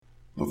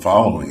The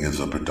following is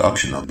a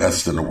production of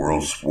Best in the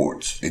World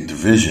Sports, a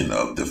division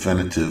of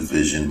Definitive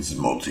Visions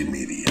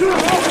Multimedia.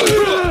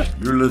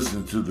 You're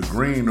listening to the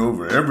Green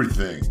Over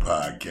Everything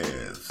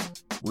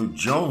podcast with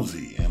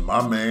Jonesy and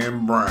my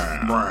man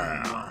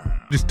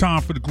Brown. It's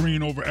time for the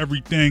Green Over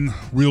Everything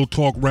Real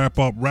Talk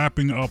wrap-up,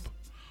 wrapping up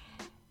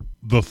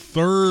the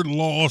third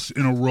loss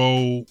in a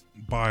row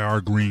by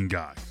our green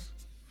guys.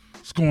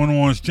 What's going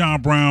on? It's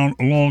John Brown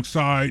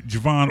alongside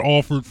Javon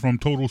Alford from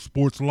Total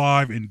Sports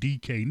Live and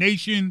DK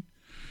Nation.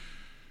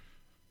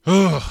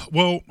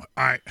 Well,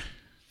 I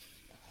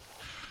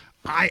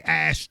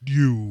asked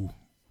you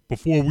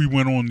before we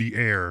went on the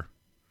air,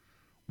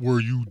 were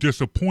you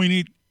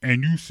disappointed?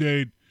 And you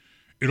said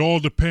it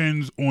all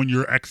depends on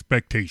your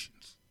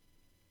expectations.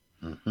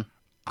 Mm-hmm.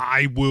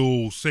 I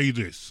will say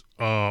this.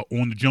 On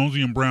the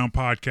Jonesy and Brown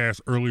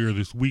podcast earlier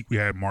this week, we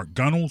had Mark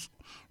Gunnels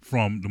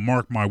from the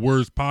Mark My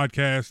Words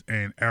podcast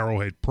and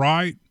Arrowhead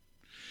Pride.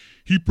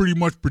 He pretty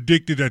much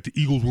predicted that the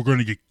Eagles were going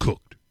to get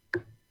cooked.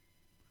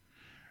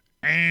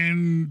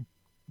 And,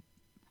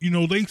 you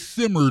know, they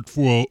simmered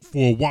for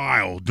a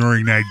while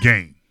during that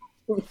game.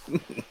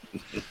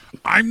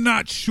 I'm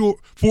not sure.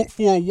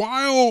 For a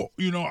while,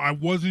 you know, I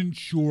wasn't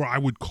sure I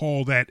would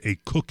call that a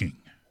cooking.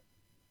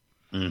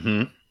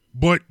 Mm-hmm.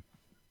 But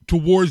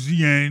towards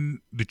the end,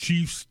 the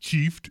Chiefs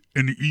chiefed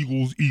and the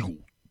Eagles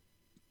eagled.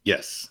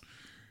 Yes.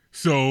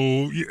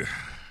 So,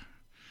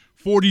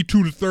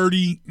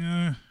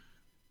 42-30,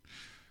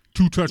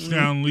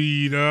 2-touchdown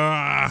lead.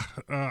 I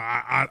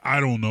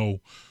don't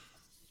know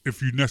if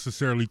you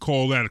necessarily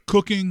call that a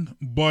cooking,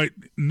 but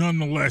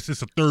nonetheless,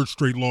 it's a third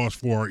straight loss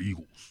for our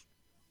Eagles.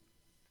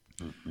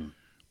 Mm-hmm.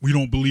 We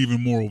don't believe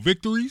in moral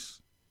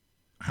victories.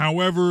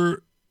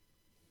 However,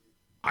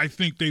 I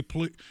think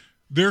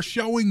they're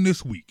showing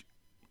this week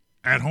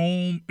at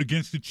home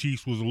against the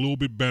Chiefs was a little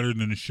bit better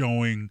than the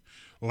showing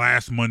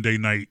last Monday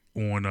night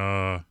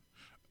on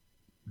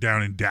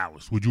down in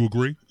Dallas. Would you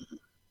agree?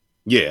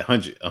 Yeah,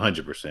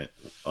 100%.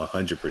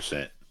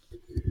 100%.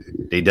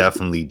 They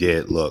definitely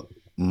did look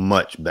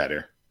much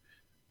better.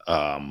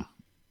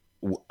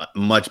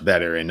 Much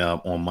better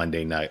on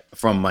Monday night.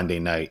 From Monday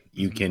night,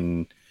 you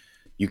can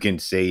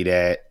say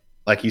that,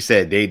 like you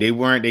said, they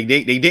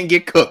didn't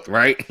get cooked,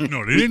 right?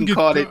 No, they didn't get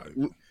cooked.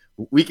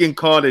 We can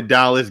call the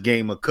Dallas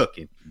game a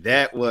cooking.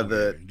 That was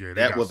a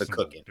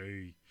cooking.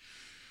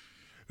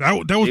 That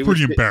was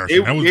pretty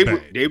embarrassing. That was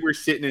bad. They were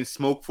sitting in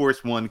Smoke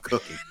Force 1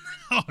 cooking.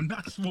 Oh,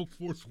 not Smoke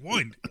Force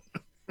 1.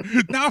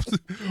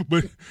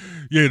 But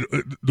yeah,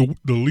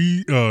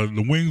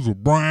 the wings were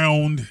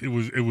browned. It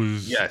was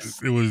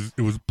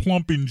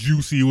plump and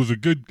juicy.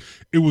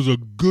 It was a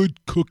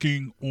good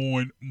cooking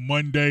on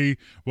Monday.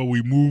 But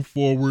we moved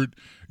forward.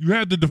 You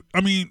had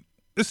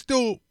it's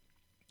still,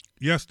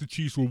 yes, the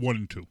Chiefs were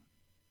 1-2.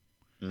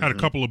 Mm-hmm. Had a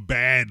couple of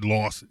bad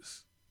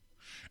losses.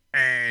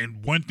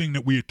 And one thing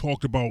that we had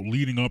talked about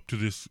leading up to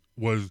this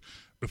was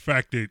the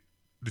fact that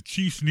the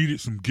Chiefs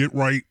needed some get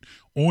right.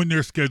 On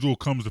their schedule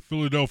comes the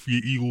Philadelphia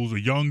Eagles,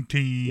 a young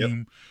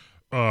team,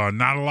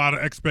 not a lot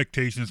of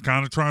expectations,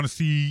 kind of trying to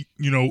see,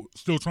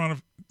 still trying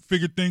to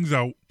figure things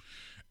out.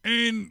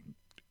 And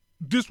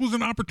this was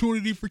an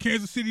opportunity for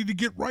Kansas City to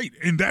get right,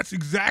 and that's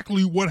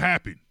exactly what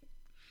happened.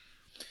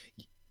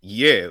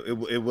 Yeah,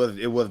 it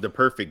was the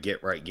perfect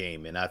get right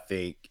game, and I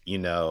think,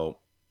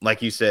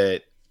 like you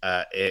said,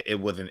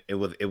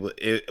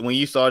 when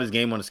you saw this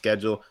game on the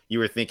schedule, you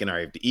were thinking, all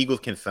right, if the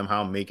Eagles can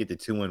somehow make it to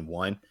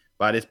 2-1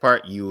 by this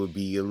part, you would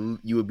be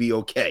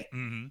okay.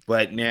 Mm-hmm.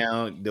 But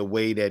now the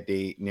way that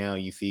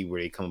you see where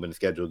they come up in the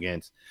schedule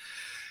against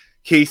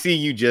KC,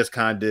 you just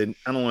kind of,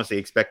 I don't want to say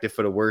expected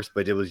for the worst,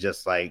 but it was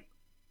just like,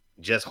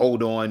 just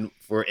hold on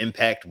for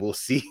impact. We'll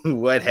see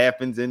what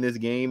happens in this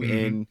game. Mm-hmm.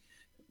 And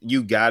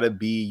you gotta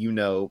be, you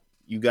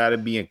got to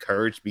be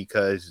encouraged,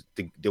 because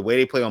the way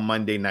they play on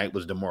Monday night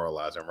was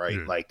demoralizing, right?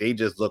 Yeah. Like, they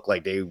just looked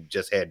like they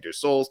just had their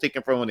souls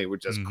taken from them. They were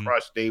just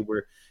crushed. They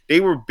were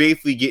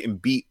basically getting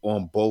beat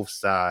on both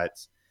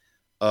sides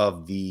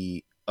of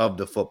the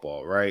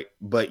football, right?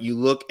 But you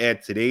look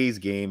at today's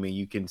game and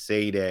you can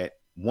say that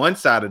one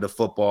side of the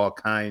football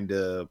kind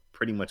of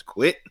pretty much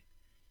quit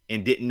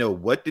and didn't know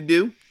what to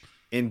do,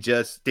 and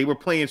they were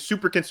playing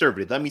super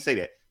conservative. Let me say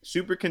that.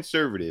 Super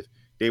conservative.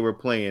 They were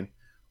playing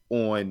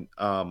on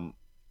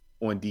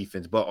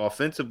defense, but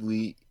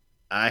offensively,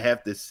 I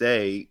have to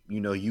say,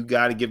 you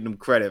got to give them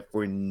credit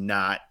for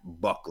not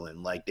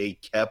buckling. Like, they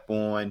kept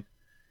on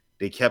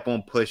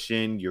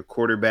pushing. Your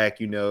quarterback,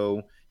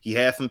 he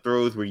had some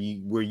throws where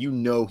he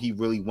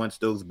really wants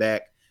those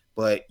back,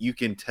 but you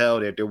can tell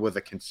that there was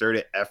a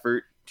concerted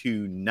effort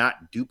to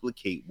not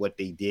duplicate what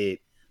they did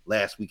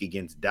last week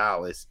against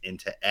Dallas, and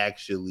to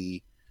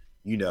actually,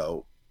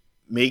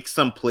 make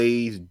some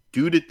plays,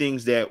 do the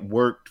things that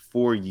worked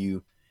for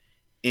you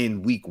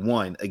in week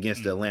 1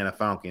 against the Atlanta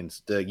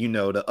Falcons,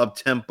 the up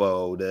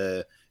tempo,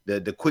 the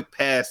quick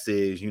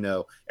passes,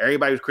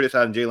 everybody was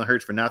criticizing Jalen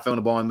Hurts for not throwing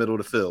the ball in the middle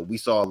of the field. We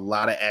saw a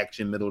lot of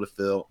action middle of the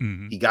field.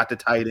 Mm-hmm. He got the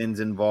tight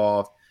ends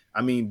involved.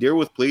 I mean, there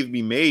was plays to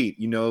be made.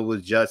 It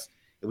was just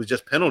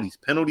penalties.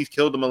 Penalties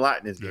killed them a lot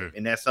in this game.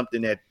 And that's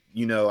something that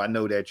I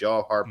know that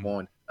y'all harp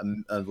on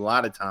a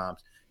lot of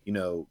times,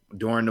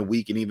 during the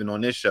week and even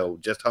on this show,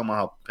 just talking about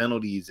how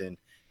penalties and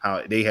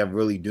how they have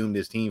really doomed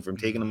this team from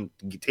taking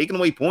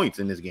away points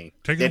in this game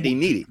they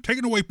needed.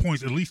 Taking away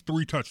points, at least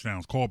 3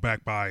 touchdowns called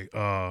back by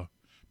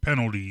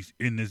penalties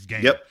in this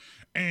game. Yep.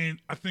 And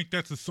I think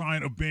that's a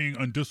sign of being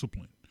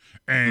undisciplined.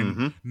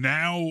 And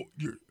now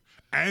you're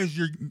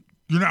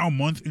now a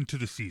month into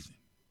the season.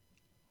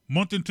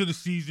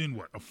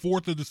 A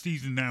fourth of the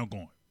season now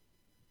gone.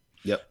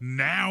 Yep.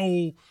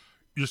 Now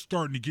you're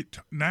starting to get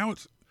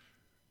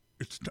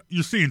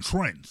you're seeing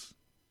trends.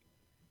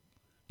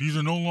 These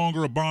are no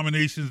longer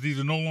abominations. These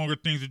are no longer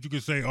things that you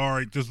can say, all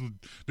right,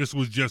 this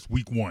was just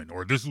week 1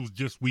 or this was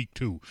just week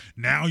 2.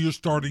 Now you're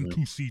starting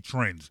to see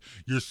trends.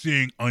 You're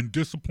seeing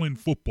undisciplined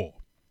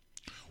football.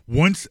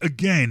 Once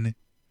again,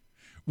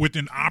 with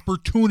an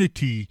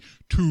opportunity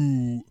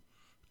to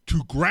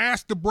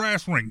grasp the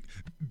brass ring,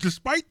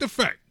 despite the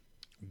fact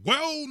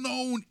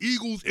well-known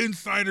Eagles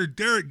insider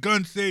Derek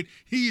Gunn said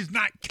he is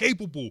not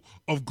capable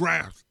of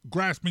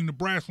grasping the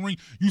brass ring,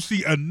 you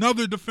see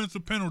another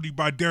defensive penalty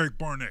by Derek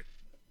Barnett.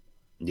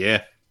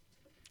 Yeah.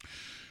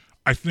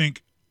 I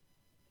think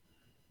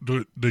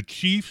the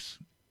Chiefs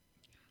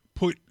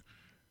put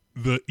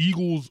the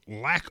Eagles'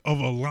 lack of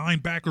a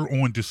linebacker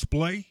on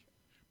display.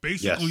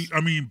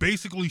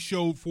 Basically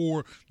showed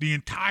for the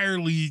entire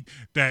league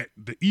that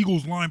the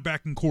Eagles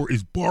linebacking core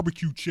is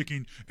barbecue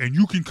chicken, and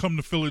you can come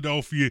to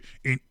Philadelphia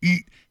and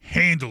eat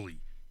handily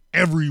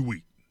every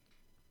week.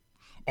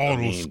 All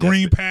those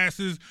screen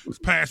passes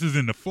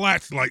in the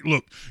flats. Like,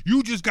 look,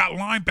 you just got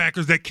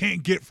linebackers that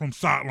can't get from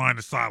sideline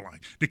to sideline.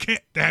 They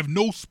have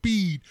no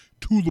speed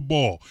to the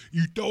ball.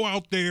 You throw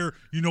out there,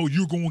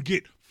 you're going to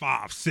get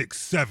 5,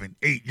 6, 7,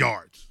 8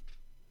 yards.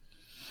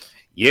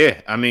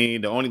 Yeah, I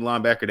mean, the only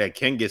linebacker that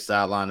can get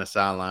sideline to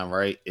sideline,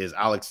 right, is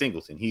Alex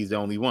Singleton. He's the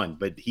only one,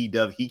 but he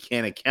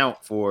can't account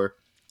for,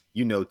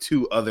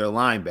 2 other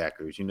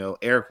linebackers.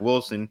 Eric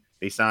Wilson,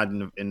 they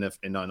signed in the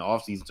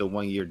offseason to a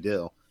 1-year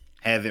deal,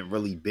 haven't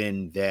really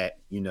been that,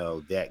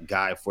 that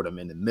guy for them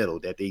in the middle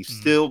that they've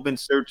still been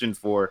searching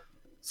for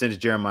since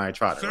Jeremiah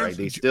Trotter, right?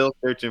 They still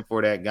searching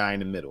for that guy in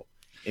the middle,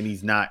 and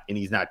he's not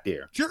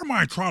there.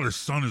 Jeremiah Trotter's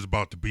son is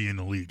about to be in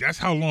the league. That's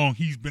how long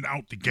he's been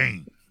out the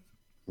game.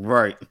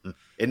 Right.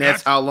 And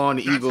that's how long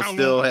the Eagles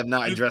still have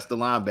not addressed the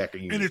linebacker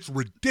unit. And it's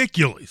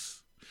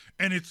ridiculous.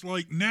 And it's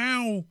like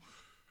now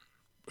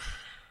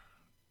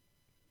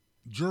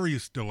jury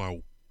is still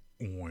out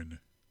on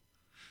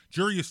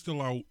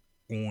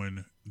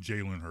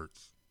Jalen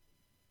Hurts.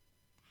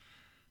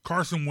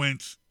 Carson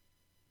Wentz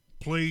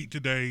played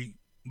today,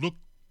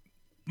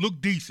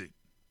 looked decent.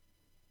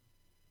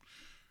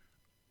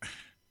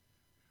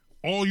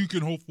 All you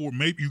can hope for,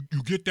 maybe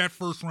you get that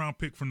first round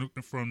pick from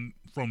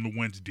the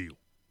Wentz deal.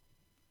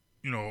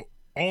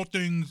 All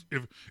things,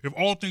 if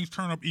all things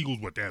turn up, Eagles,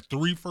 they have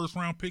 3 first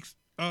round picks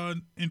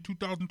in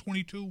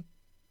 2022?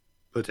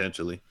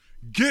 Potentially.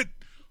 Get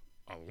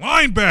a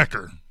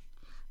linebacker.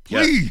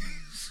 Please.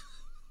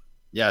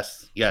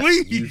 Yes.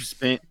 Please.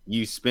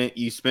 You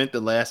spent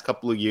the last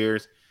couple of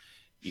years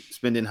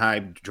spending high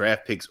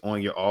draft picks on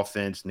your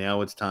offense.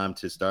 Now it's time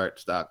to start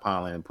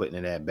stockpiling and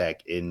putting that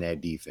back in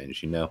that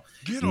defense. No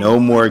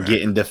more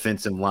getting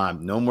defensive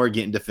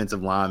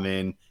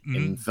linemen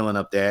and filling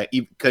up that,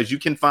 because you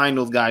can find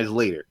those guys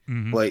later,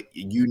 but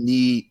you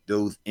need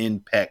those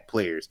impact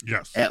players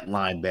at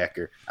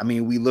linebacker. I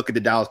mean, we look at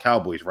the Dallas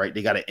Cowboys, right?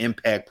 They got an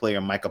impact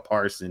player, Micah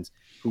Parsons,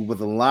 who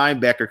was a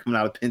linebacker coming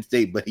out of Penn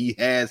State, but he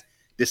has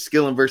the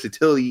skill and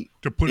versatility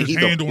to put his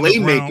hand on the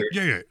ground.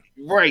 Yeah.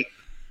 Right.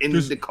 And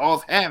to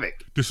cause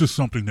havoc. This is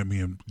something that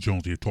me and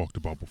Jonesy had talked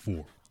about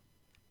before.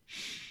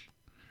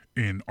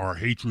 In our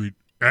hatred,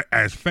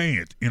 as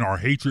fans, in our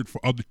hatred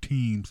for other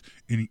teams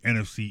in the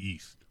NFC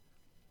East.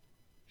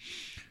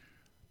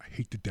 I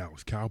hate the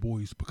Dallas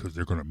Cowboys because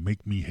they're going to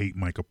make me hate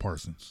Micah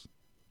Parsons.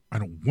 I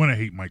don't want to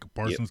hate Micah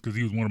Parsons because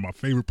he was one of my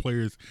favorite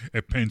players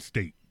at Penn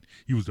State.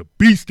 He was a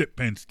beast at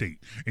Penn State,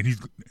 and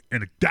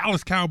the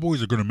Dallas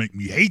Cowboys are going to make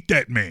me hate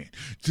that man.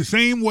 It's the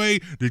same way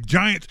the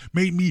Giants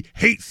made me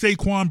hate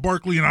Saquon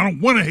Barkley, and I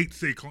don't want to hate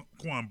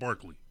Saquon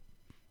Barkley.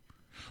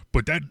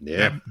 But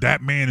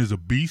that man is a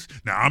beast.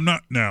 Now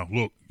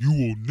look,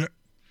 you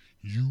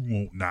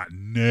will not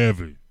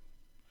never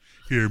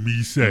hear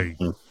me say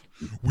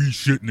we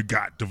shouldn't have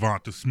got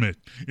Devonta Smith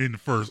in the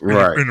first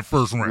round.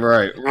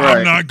 Right.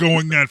 I'm not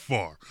going that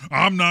far.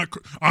 I'm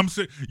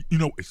saying,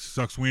 it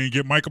sucks we ain't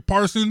get Micah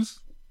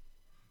Parsons,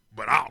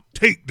 but I'll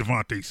take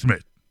Devonta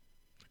Smith.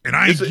 And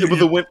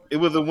it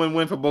was a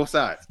win-win for both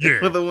sides. Yeah,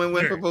 it was a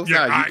win-win for both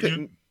sides.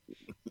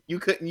 You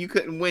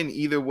couldn't win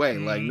either way.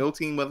 Like, no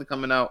team wasn't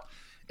coming out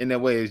in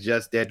that way. It's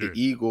just that the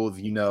Eagles,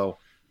 you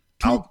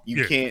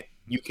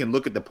can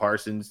look at the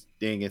Parsons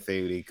thing and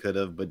say they could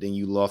have, but then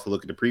you also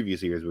look at the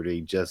previous years where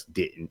they just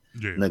didn't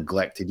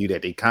neglect to do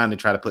that. They kind of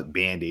try to put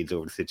Band-Aids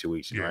over the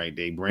situation, right?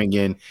 They bring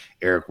in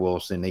Eric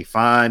Wilson. They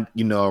find,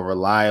 a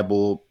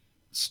reliable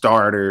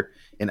starter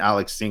in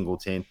Alex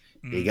Singleton.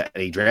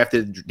 They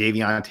drafted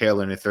Davion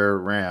Taylor in the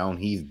 3rd round.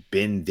 He's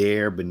been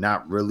there, but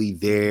not really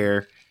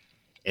there.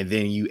 And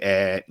then you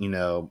add,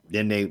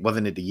 then they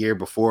wasn't it the year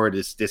before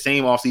the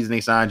same offseason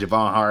they signed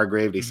Javon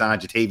Hargrave, they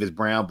signed Jatavis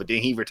Brown, but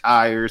then he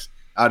retires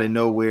out of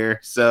nowhere.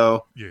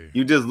 So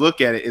you just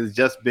look at it, it's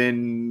just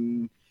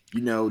been,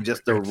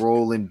 just a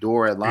rolling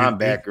door at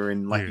linebacker.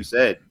 And like you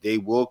said, they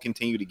will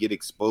continue to get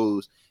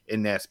exposed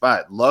in that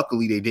spot.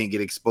 Luckily, they didn't get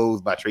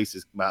exposed by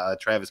Travis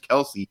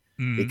Kelce.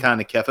 They kind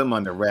of kept him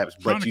under wraps,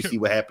 but you see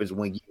what happens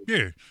when you keep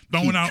Travis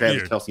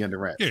Kelce under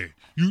wraps. Yeah,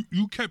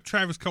 you kept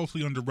Travis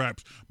Kelce under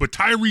wraps, but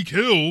Tyreek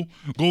Hill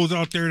goes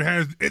out there and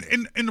has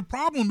and the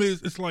problem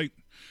is it's like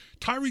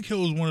Tyreek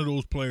Hill is one of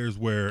those players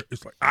where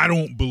it's like I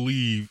don't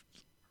believe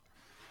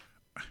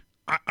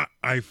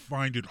I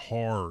find it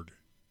hard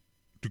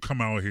to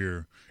come out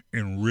here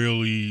and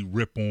really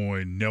rip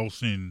on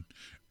Nelson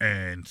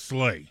and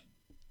Slay.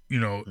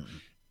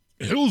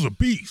 Hill's a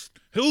beast.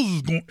 Hill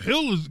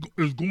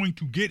is going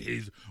to get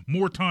his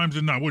more times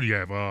than not. What do you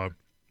have?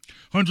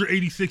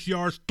 186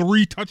 yards,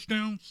 3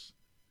 touchdowns.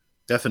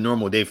 That's a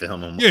normal day for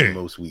him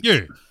most weeks.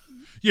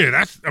 Yeah.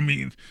 That's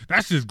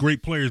just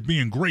great players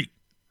being great.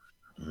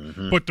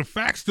 Mm-hmm. But the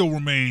fact still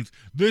remains.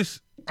 I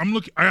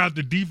got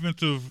the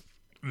defensive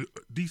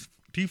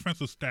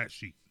stat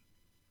sheet.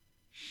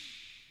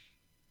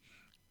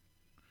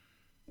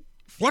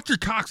 Fletcher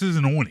Cox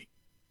isn't on it.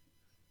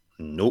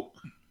 Nope.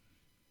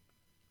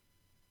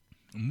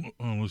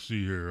 Let's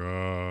see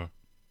here.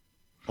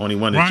 Only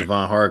one is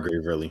Javon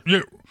Hargrave, really.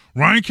 Yeah,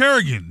 Ryan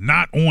Kerrigan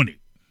not on it.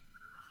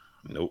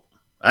 Nope.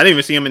 I didn't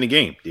even see him in the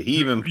game. Did he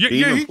even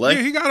play?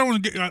 Yeah, he got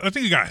on. I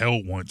think he got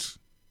held once,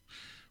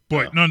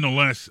 but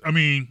nonetheless,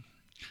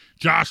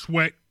 Josh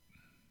Sweat,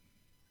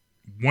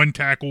 1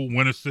 tackle,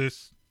 1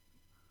 assist.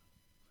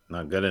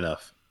 Not good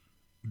enough.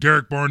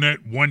 Derek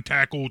Barnett, 1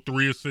 tackle,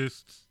 3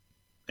 assists.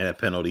 And a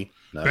penalty.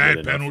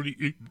 Bad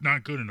penalty.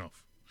 Not good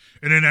enough.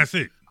 And then that's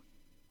it.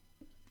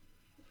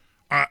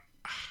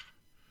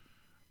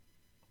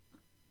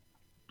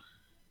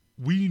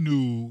 We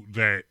knew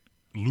that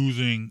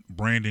losing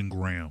Brandon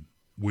Graham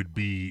would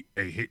be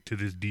a hit to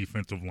this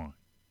defensive line.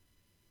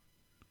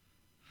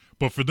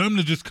 But for them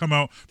to just come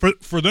out,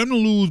 for them to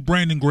lose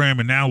Brandon Graham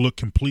and now look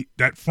complete,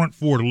 that front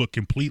four to look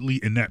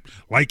completely inept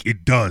like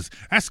it does,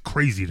 that's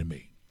crazy to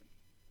me.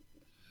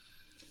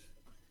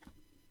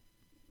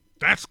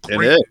 That's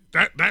crazy.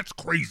 That's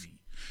crazy.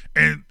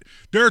 And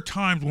there are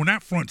times when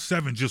that front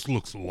seven just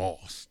looks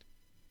lost.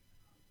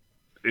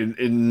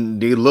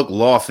 And they look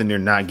lost and they're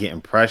not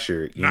getting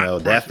pressure.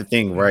 That's the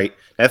thing, right?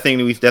 That's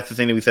the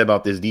thing that we said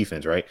about this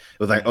defense, right? It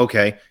was like,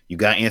 okay, you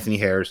got Anthony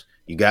Harris,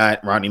 you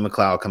got Rodney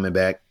McLeod coming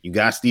back, you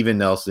got Steven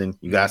Nelson,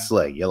 you got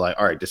Slay. You're like,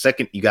 all right, the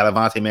second you got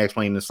Avonte Maddox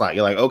playing in the slot.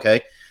 You're like,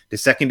 okay, the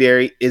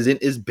secondary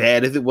isn't as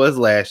bad as it was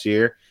last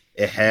year.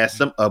 It has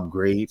some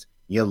upgrades.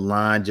 Your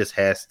line just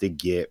has to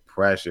get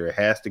pressure. It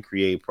has to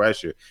create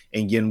pressure.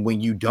 And again,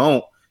 when you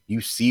don't, you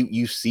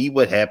see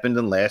what happened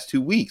in the last 2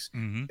 weeks.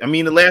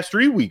 Mm-hmm. The last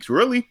 3 weeks,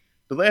 really.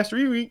 The last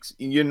 3 weeks,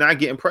 you're not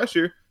getting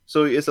pressure.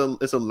 So it's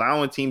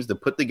allowing teams to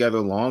put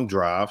together long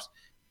drives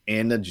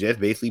and to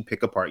just basically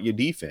pick apart your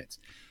defense.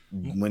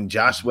 When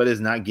Josh Sweat is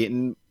not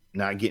getting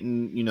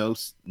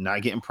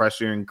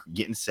pressure and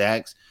getting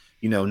sacks,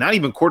 not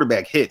even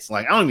quarterback hits.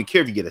 Like, I don't even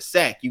care if you get a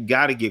sack. You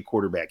got to get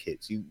quarterback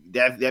hits.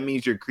 That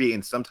means you're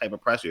creating some type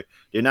of pressure.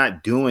 They're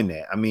not doing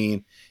that.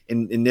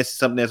 And this is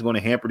something that's going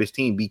to hamper this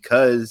team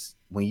because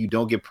when you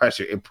don't get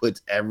pressure, it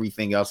puts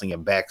everything else in your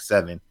back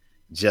seven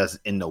just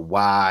in the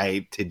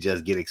wide to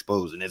just get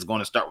exposed. And it's going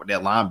to start with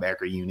that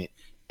linebacker unit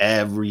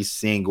every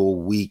single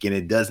week. And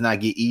it does not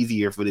get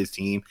easier for this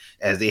team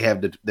as they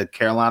have the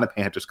Carolina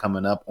Panthers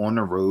coming up on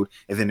the road.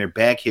 And then they're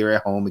back here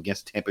at home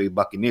against the Tampa Bay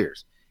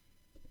Buccaneers.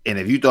 And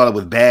if you thought it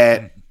was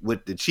bad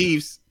with the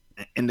Chiefs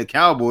and the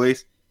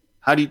Cowboys,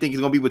 how do you think it's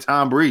going to be with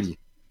Tom Brady?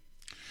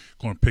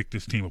 Going to pick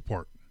this team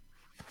apart.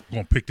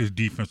 Going to pick this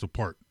defense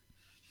apart.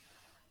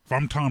 If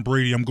I'm Tom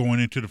Brady, I'm going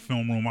into the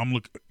film room.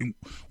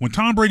 When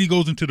Tom Brady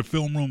goes into the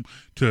film room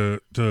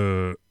to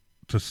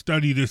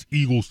study this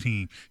Eagles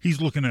team, he's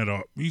looking at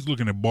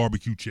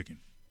barbecue chicken.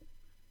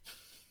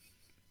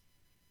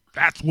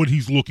 That's what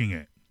he's looking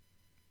at.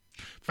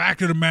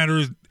 Fact of the matter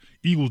is,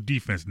 Eagles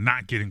defense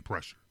not getting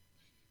pressure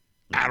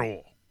at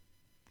all.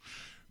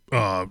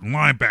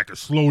 Linebacker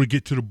slow to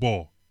get to the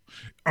ball.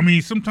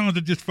 Sometimes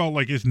it just felt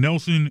like it's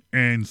Nelson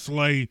and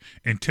Slay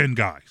and 10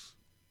 guys.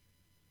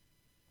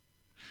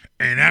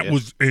 And that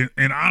was,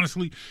 and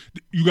honestly,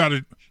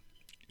 it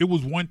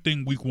was one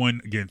thing week 1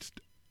 against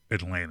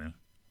Atlanta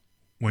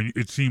when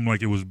it seemed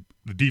like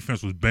the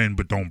defense was bend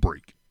but don't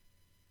break.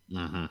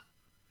 Mm-hmm.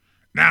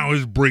 Now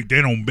it's break,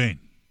 they don't bend.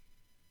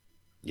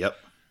 Yep.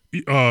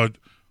 I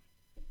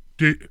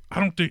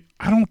don't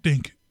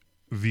think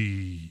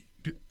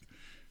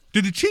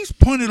did the Chiefs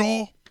punt at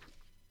all?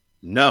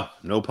 No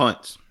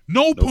punts.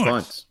 No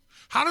punts.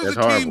 How does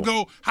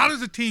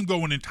a team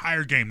go an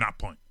entire game not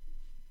punt?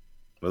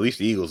 Well, at least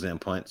the Eagles didn't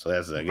punt, so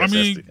I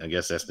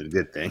guess that's the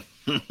good thing.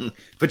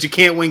 But you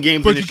can't win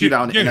games in the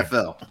shootout in the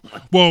NFL.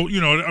 Well,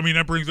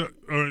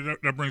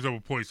 that brings up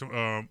a point. So,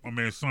 my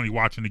man Sonny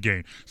watching the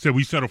game said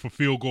we settle for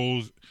field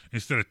goals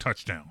instead of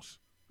touchdowns.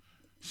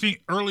 See,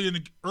 early in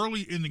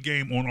the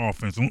game on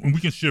offense, and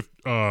we can shift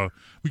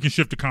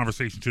the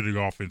conversation to the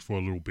offense for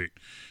a little bit.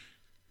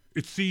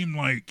 It seemed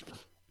like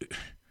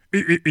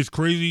it's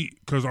crazy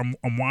because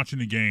I'm watching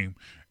the game,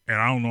 and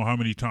I don't know how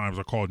many times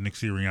I called Nick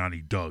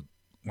Sirianni Doug.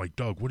 Like,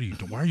 Doug, what are you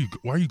doing? Why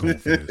are you going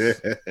for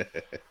this?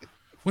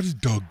 What is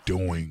Doug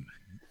doing?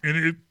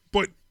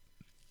 But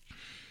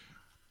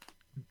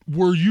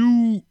were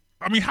you?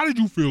 I mean, how did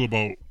you feel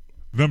about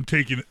them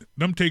taking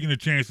the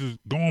chances,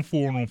 going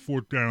forward on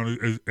fourth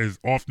down as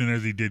often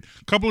as they did?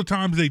 A couple of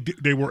times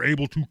they were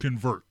able to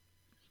convert,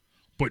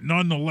 but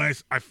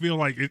nonetheless, I feel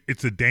like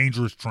it's a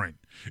dangerous trend.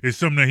 It's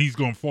something that he's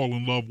going to fall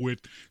in love with.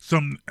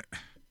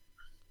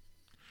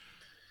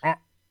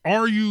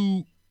 Are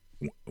you,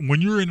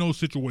 when you're in those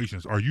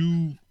situations, are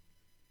you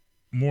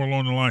more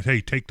along the lines,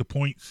 hey, take the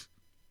points,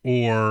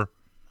 or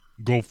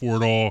go for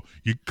it all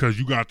because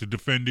you got the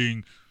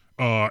defending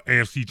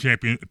AFC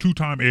champion,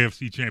 two-time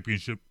AFC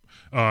championship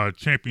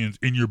champions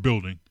in your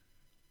building,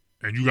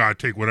 and you got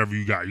to take whatever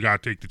you got. You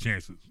got to take the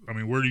chances. I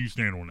mean, where do you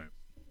stand on that?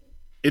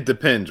 It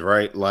depends,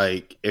 right?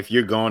 Like, if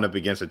you're going up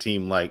against a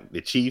team like the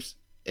Chiefs,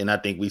 and I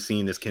think we've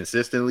seen this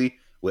consistently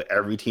with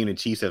every team the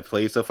Chiefs have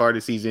played so far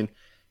this season,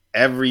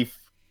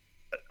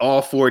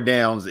 all 4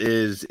 downs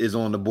is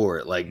on the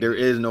board. Like, there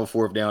is no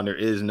fourth down. There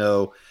is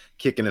no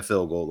kicking a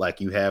field goal.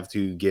 Like, you have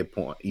to get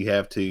point. You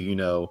have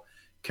to,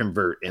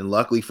 convert. And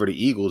luckily for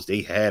the Eagles,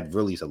 they had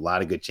really a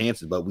lot of good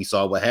chances, but we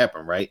saw what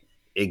happened, right?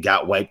 It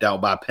got wiped out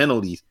by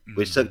penalties,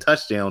 which took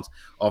touchdowns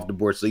off the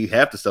board. So you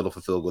have to settle for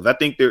field goals. I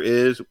think there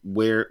is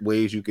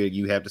ways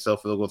you have to settle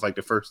field goals, like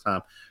the first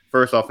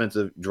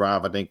offensive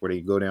drive, I think, where they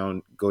go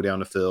down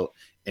the field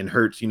and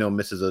Hurts,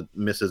 misses the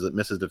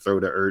throw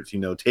to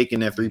Ertz,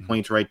 taking that 3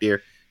 points right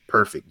there.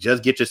 Perfect.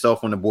 Just get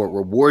yourself on the board.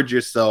 Reward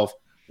yourself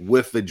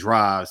with the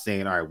drive,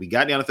 saying, all right, we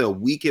got down the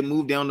field. We can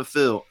move down the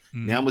field.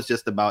 Now it's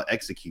just about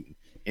executing.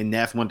 And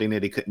that's one thing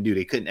that they couldn't do.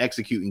 They couldn't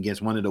execute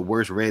against one of the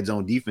worst red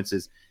zone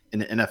defenses in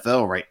the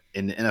NFL, right?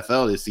 In the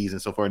NFL this season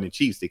so far in the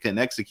Chiefs. They couldn't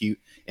execute,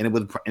 and it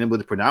was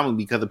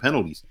predominantly because of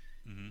penalties.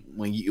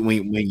 When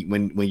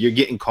you're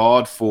getting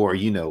called for,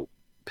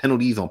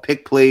 penalties on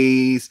pick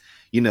plays,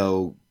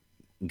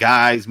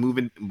 guys,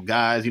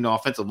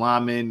 offensive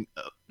linemen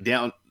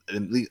down,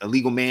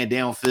 illegal man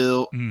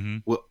downfield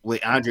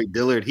with Andre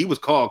Dillard. He was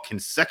called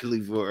consecutively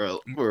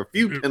for a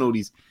few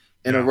penalties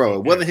in a row.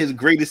 It wasn't his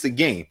greatest of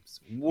games.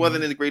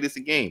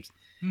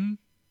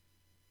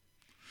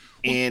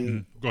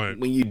 And go ahead.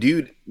 when you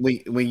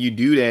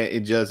do that,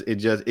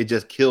 it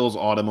just kills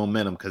all the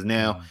momentum, because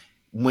now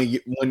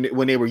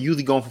when they were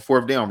usually going for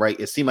fourth down, right,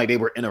 it seemed like they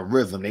were in a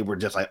rhythm. They were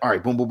just like, all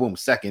right, boom, boom, boom,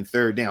 second,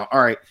 third down.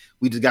 All right,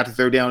 we just got to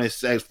third down.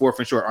 It's fourth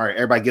and short. All right,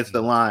 everybody gets to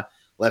the line.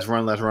 Let's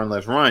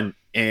run.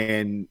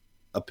 And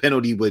a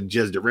penalty would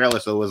just derail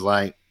it. So it was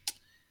like,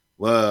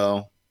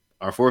 well,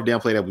 our fourth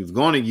down play that we're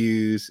going to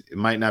use, it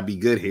might not be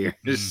good here.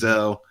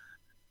 So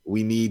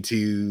we need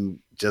to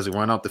just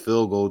run out the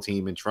field goal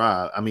team and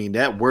try. I mean,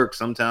 that works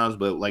sometimes,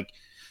 but like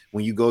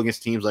when you go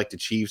against teams like the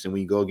Chiefs and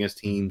when you go against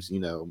teams,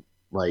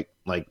 like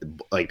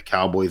the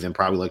Cowboys and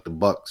probably like the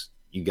Bucks,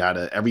 you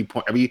gotta every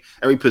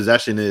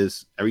possession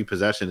is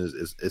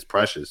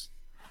precious.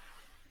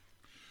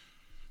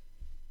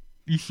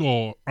 You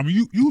saw.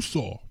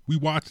 We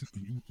watched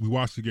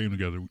the game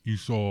together. You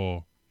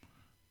saw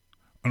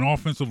an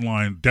offensive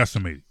line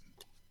decimated.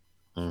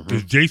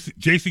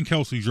 Jason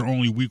Kelce's your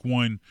only week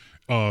 1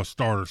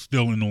 starter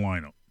still in the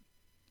lineup.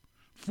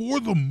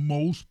 For the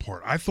most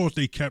part, I thought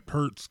they kept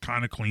Hurts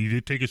kind of clean. He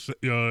did take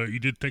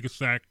a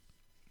sack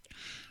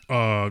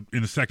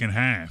in the second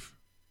half,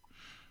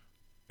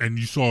 and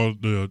you saw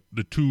the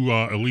 2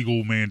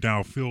 illegal man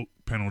downfield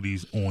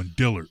penalties on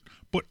Dillard.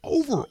 But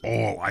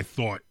overall, I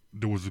thought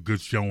there was a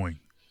good showing.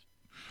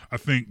 I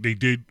think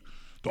the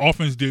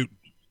offense did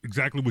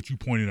exactly what you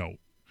pointed out.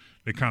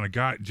 They kind of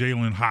got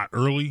Jalen hot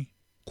early.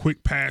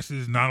 Quick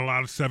passes, not a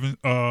lot of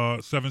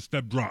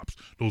seven-step drops.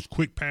 Those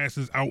quick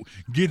passes out,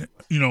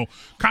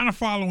 kind of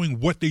following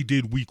what they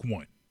did week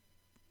 1.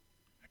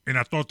 And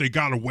I thought they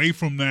got away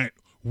from that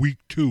week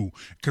 2,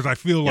 because I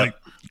feel like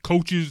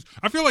coaches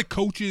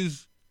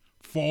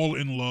fall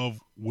in love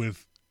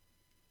with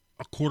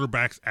a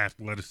quarterback's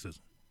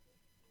athleticism.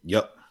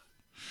 Yep.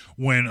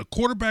 When a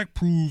quarterback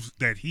proves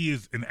that he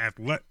is an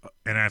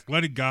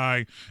athletic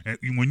guy, and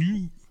when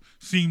you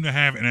seem to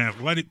have an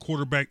athletic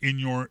quarterback in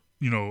your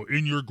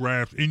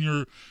grasp, in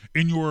your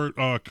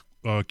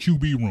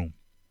QB room,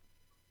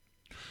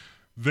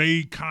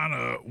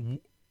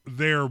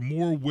 they're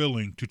more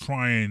willing to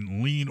try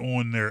and lean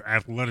on their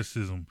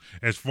athleticism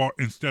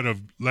instead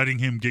of letting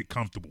him get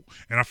comfortable.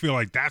 And I feel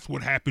like that's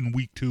what happened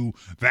week 2.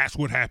 That's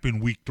what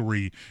happened week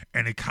 3,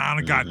 and it kind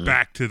of got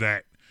back to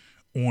that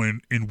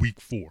in week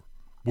 4,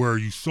 where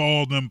you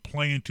saw them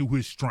playing to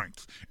his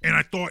strengths. And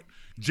I thought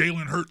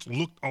Jalen Hurts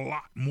looked a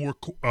lot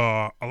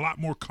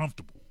more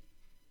comfortable.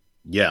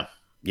 Yeah.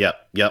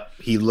 Yep.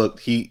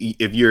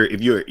 If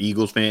you're an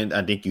Eagles fan,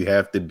 I think you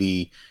have to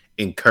be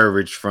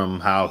encouraged from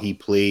how he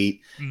played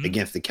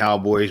against the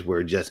Cowboys,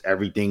 where just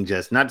everything,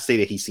 just not to say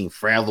that he seemed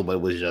frazzled, but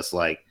it was just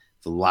like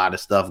It's a lot of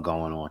stuff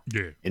going on.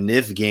 Yeah. In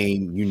this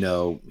game,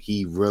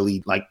 he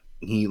really like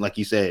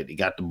you said, he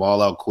got the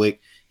ball out quick.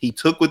 He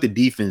took what the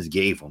defense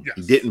gave him. Yes.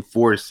 He didn't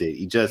force it.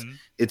 He just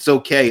it's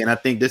okay. And I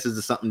think this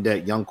is something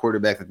that young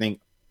quarterbacks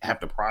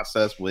have to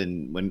process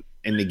when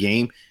in the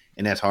game.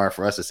 And that's hard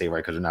for us to say,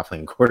 right? Because we're not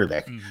playing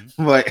quarterback.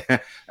 But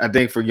I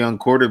think for young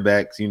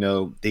quarterbacks,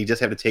 they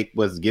just have to take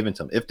what's given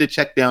to them. If the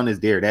check down is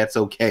there, that's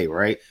okay,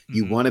 right?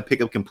 You want to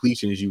pick up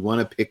completions. You want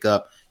to pick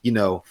up,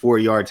 4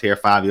 yards here,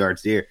 5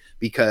 yards there,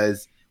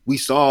 because we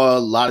saw a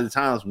lot of the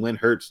times when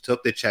Hurts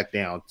took the check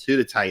down to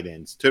the tight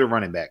ends, to the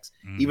running backs,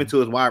 even to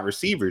his wide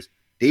receivers,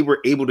 they were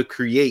able to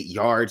create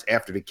yards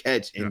after the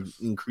catch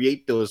and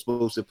create those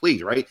explosive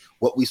plays, right?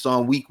 What we saw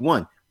in week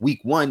one.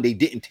 Week one, they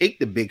didn't take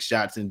the big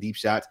shots and deep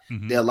shots.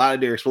 A lot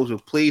of their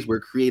explosive plays were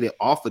created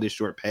off of the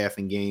short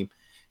passing game,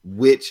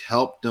 which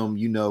helped them,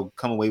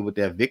 come away with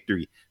that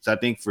victory. So I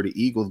think for the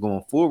Eagles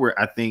going forward,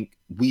 I think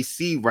we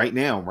see right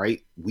now,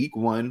 right? Week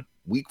 1,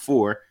 week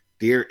 4,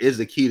 there is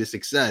a key to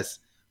success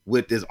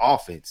with this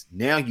offense.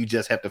 Now you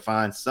just have to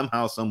find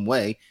somehow, some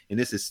way, and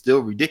this is still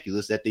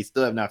ridiculous that they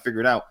still have not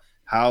figured out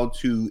how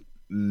to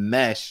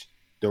mesh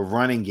the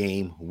running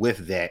game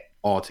with that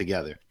all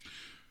together.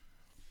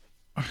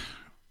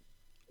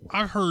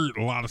 I've heard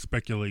a lot of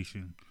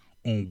speculation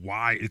on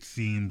why it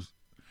seems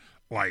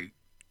like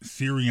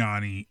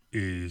Sirianni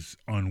is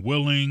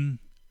unwilling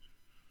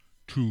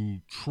to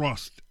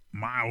trust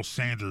Miles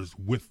Sanders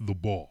with the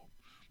ball.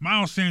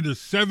 Miles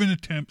Sanders, 7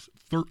 attempts,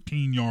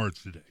 13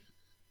 yards today.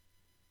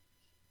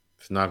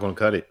 It's not going to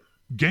cut it.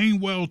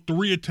 Gainwell,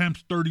 3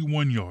 attempts,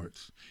 31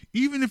 yards.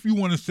 Even if you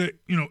want to say,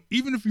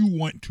 even if you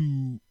want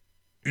to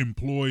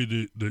employ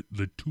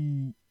the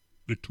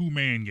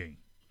two-man game,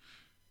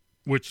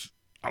 which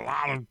a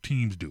lot of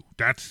teams do.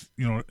 That's,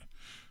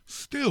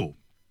 still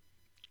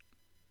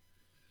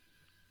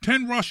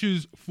 10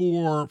 rushes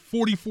for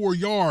 44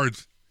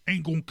 yards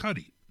ain't going to cut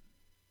it.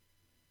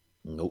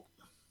 Nope.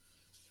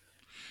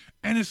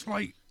 And it's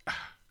like,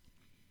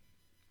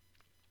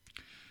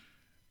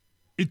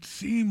 it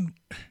seemed,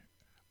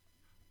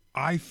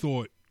 I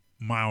thought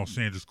Miles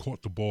Sanders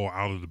caught the ball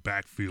out of the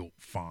backfield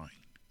fine.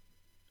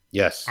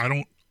 Yes. I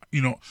don't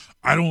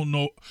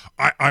know.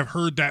 I've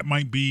heard that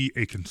might be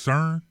a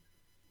concern.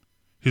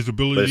 His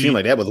ability, but it seemed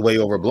like that was way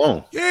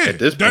overblown. Yeah, at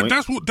this point.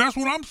 That's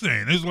what I'm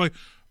saying. It's like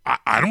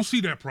I don't see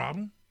that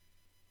problem.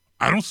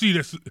 I don't see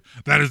that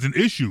as an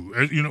issue.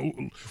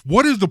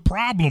 What is the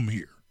problem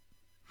here?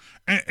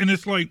 And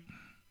it's like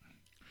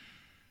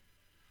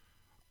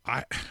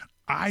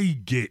I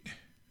get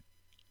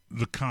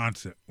the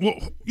concept. Well,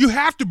 you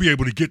have to be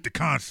able to get the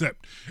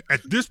concept at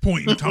this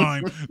point in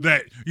time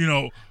that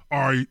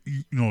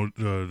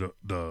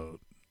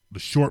the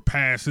short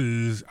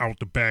passes out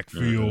the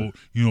backfield,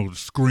 the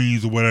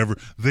screens or whatever,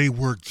 they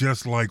work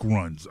just like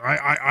runs.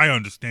 I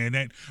understand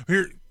that.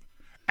 Here,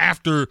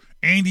 after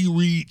Andy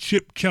Reid,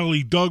 Chip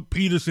Kelly, Doug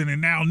Peterson,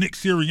 and now Nick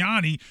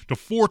Sirianni, the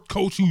fourth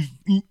coach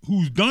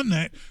who's done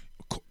that,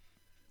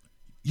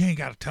 you ain't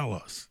got to tell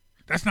us.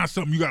 That's not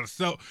something you got to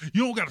sell.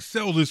 You don't got to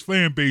sell this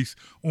fan base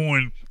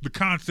on the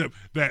concept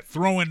that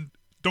throwing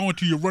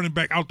to your running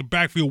back out the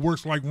backfield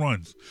works like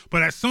runs.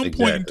 But at some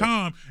point in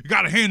time, you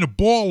got to hand the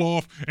ball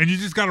off, and you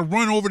just got to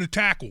run over the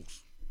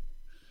tackles.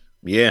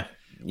 Yeah.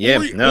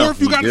 Or if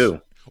you got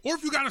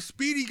a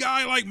speedy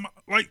guy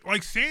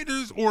like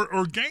Sanders or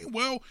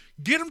Gainwell,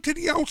 get him to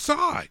the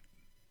outside.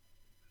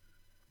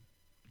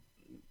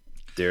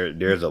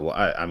 There's a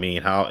lot. I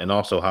mean, how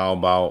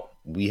about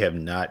we have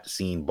not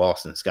seen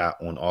Boston Scott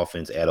on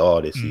offense at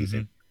all this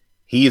season?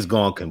 He has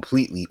gone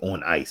completely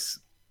on ice.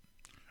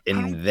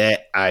 And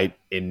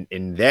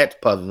that's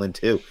puzzling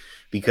too,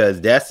 because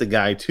that's the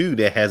guy too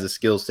that has a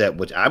skill set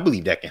which I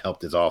believe that can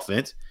help this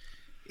offense.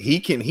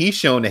 He's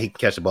shown that he can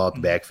catch the ball at the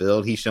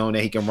backfield. He's shown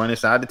that he can run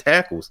inside the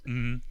tackles.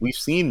 We've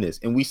seen this,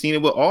 and we've seen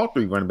it with all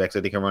three running backs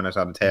that they can run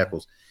inside the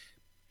tackles.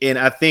 And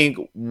I think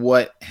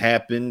what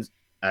happens,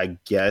 I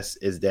guess,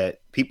 is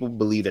that people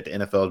believe that the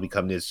NFL has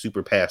become this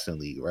super passing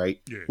league,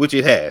 right? Yeah. Which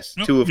it has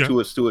to an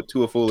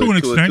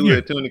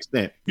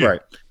extent,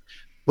 right?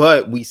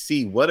 But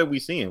what are we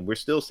seeing? We're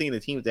still seeing the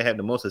teams that have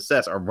the most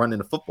success are running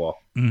the football.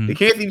 The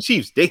Kansas City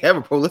Chiefs, they have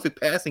a prolific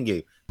passing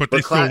game. But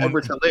Clyde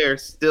Edwards-Helaire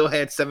still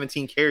had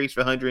 17 carries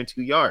for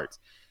 102 yards.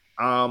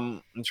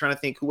 I'm trying to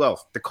think who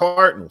else. The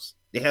Cardinals,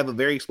 they have a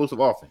very explosive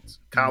offense.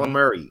 Kyler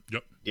Murray,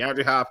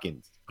 DeAndre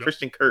Hopkins,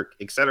 Christian Kirk,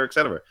 et cetera, et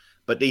cetera.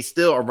 But they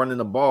still are running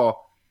the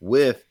ball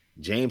with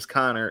James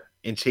Conner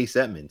and Chase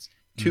Edmonds,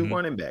 two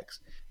running backs.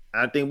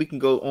 I think we can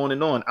go on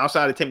and on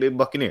outside of Tampa Bay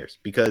Buccaneers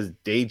because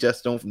they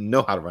just don't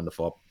know how to run the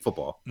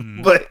football.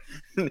 But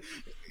the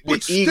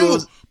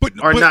Eagles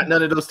are not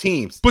none of those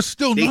teams. But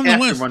still,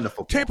 nonetheless,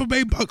 Tampa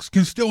Bay Bucks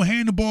can still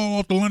hand the ball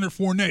off to Leonard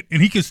Fournette,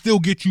 and he can still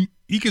get you.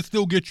 He can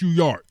still get you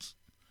yards.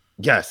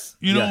 Yes,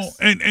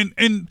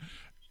 and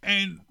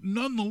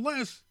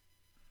nonetheless,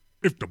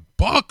 if the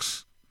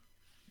Bucks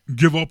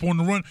give up on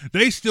the run,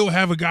 they still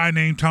have a guy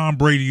named Tom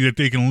Brady that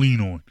they can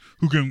lean on,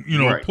 who can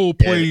pull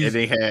plays.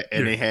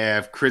 And they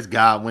have Chris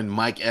Godwin,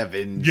 Mike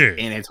Evans,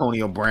 and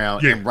Antonio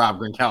Brown and Rob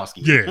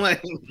Gronkowski.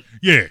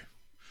 Yeah,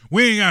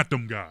 We ain't got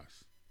them guys.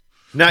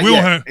 Not we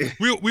yet. Don't have,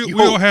 we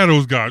don't have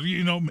those guys.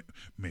 You know,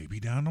 maybe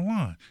down the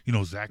line. You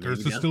know, Zach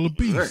Ertz is still a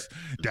beast.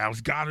 Right.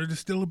 Dallas Goedert is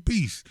still a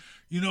beast.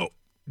 You know,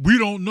 we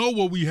don't know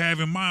what we have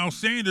in Miles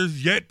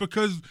Sanders yet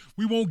because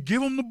we won't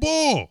give him the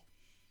ball.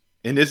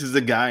 And this is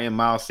a guy in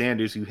Miles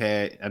Sanders who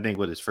had, I think,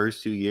 his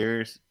first 2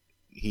 years,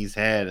 he's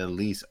had at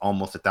least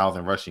almost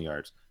 1,000 rushing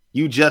yards.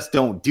 You just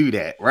don't do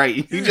that, right?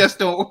 Yeah. You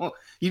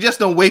just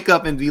don't wake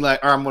up and be like,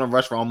 "All right, I'm going to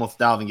rush for almost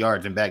 1,000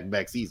 yards in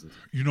back-to-back seasons."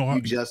 You know,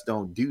 you just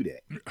don't do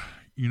that.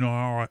 You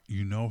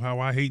know how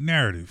I hate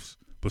narratives,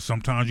 but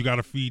sometimes you got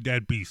to feed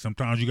that beast.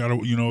 Sometimes you got to,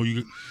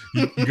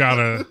 you got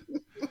to.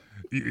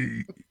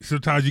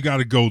 Sometimes you got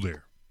to go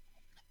there.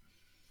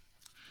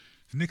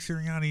 Is Nick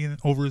Sirianni in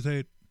over his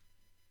head?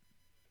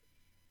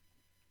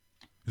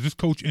 Is this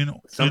coach in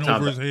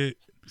over his head?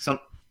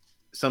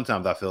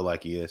 Sometimes I feel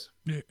like he is.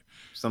 Yeah.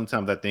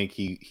 Sometimes I think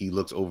he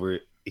looks over.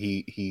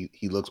 He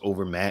looks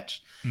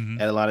overmatched.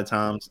 At a lot of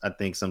times, I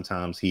think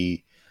sometimes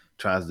he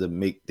tries to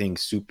make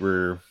things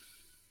super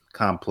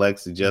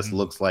complex. It just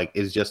looks like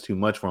it's just too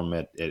much for him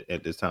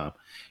at this time.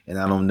 And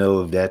I don't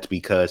know if that's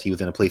because he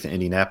was in a place in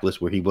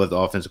Indianapolis where he was the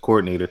offensive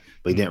coordinator,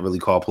 but he didn't really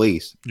call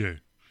plays. Yeah.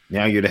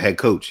 Now you're the head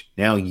coach.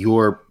 Now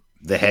you're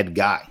the head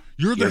guy.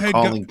 You're head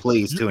calling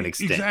plays to an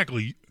extent.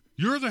 Exactly.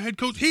 You're the head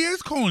coach. He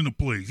is calling the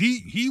plays.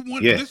 He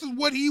wanted. Yeah. This is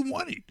what he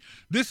wanted.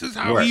 This is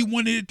how he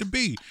wanted it to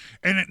be.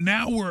 And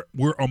now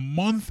we're a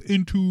month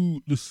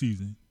into the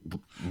season.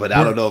 But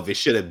I don't know if it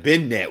should have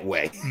been that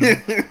way.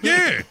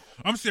 Yeah.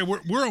 I'm saying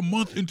we're a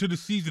month into the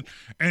season,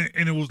 and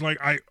it was like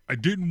I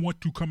didn't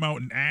want to come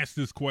out and ask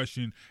this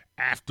question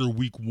after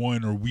week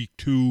 1 or week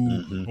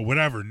 2 or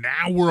whatever.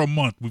 Now we're a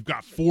month. We've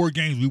got 4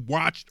 games. We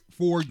watched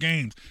 4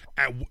 games.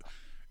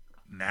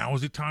 Now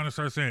is it time to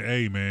start saying,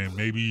 "Hey, man,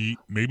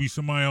 maybe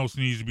somebody else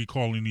needs to be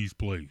calling these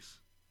plays."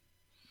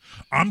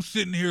 I'm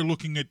sitting here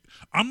looking at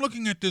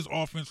this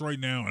offense right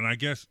now, and I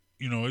guess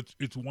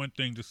it's one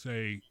thing to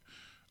say,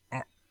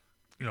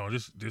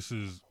 this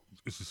is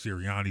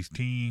Sirianni's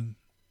team.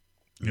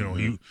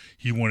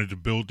 He wanted to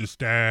build the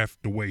staff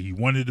the way he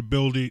wanted to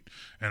build it,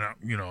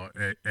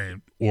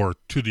 and or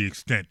to the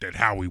extent that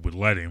Howie would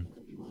let him,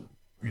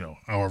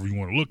 however you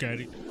want to look at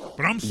it.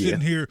 But I'm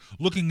sitting here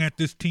looking at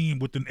this team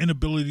with an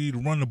inability to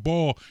run the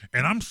ball,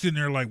 and I'm sitting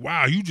there like,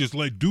 wow, you just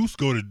let Deuce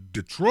go to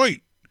Detroit.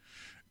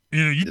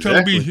 You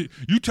telling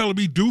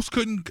me Deuce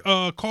couldn't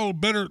call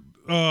better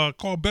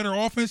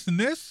offense than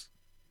this?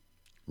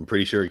 I'm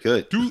pretty sure he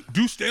could.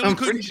 Deuce Staley I'm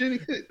pretty sure he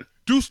could.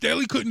 Deuce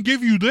Staley couldn't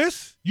give you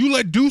this? You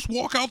let Deuce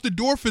walk out the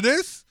door for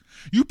this?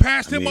 You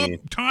passed him up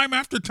time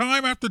after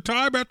time after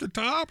time after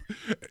time?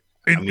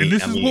 And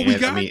this is what we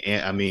got?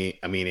 I mean,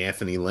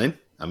 Anthony Lynn.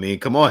 I mean,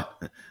 come on.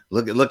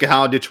 Look at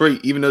how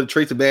Detroit, even though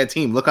Detroit's a bad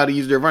team, look how they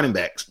use their running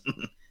backs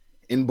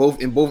in both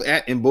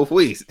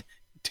ways.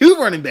 2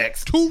 running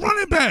backs. 2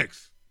 running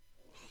backs.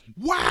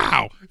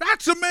 Wow,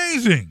 that's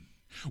amazing.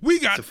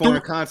 It's a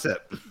foreign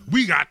concept.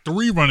 We got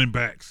 3 running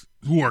backs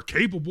who are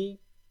capable.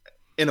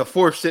 And a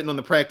 4th sitting on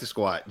the practice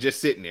squad, just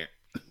sitting there.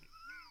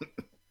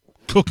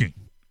 Cooking.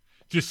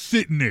 Just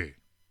sitting there.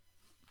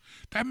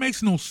 That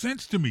makes no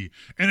sense to me.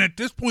 And at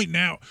this point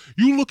now,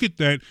 you look at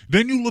that,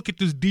 then you look at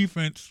this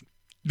defense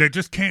that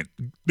just can't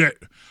 – that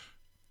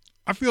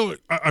I feel like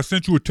I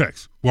sent you a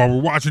text while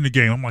we're watching the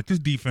game. I'm like, this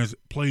defense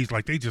plays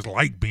like they just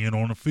like being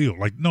on the field.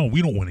 Like, no,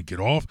 we don't want to get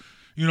off.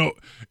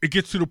 It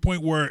gets to the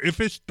point where if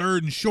it's 3rd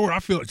and short, I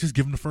feel like just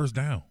give them the first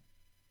down.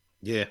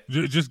 Yeah.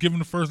 Just give them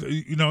the first –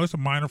 it's a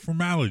minor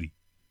formality.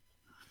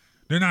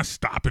 They're not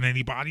stopping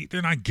anybody.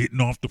 They're not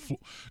getting off the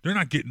They're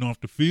not getting off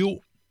the field,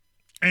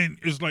 and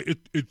it's like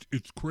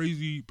it's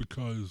crazy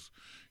because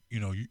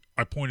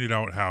I pointed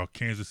out how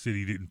Kansas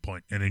City didn't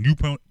punt, and then you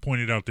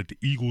pointed out that the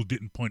Eagles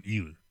didn't punt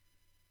either.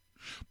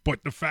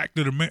 But the fact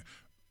that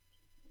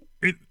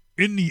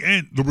in the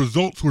end the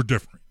results were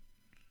different.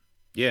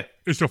 Yeah,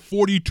 it's a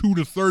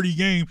 42-30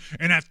 game,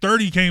 and that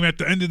 30 came at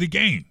the end of the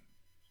game.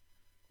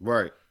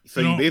 Right.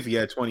 So you basically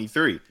had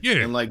 23. Yeah,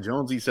 and like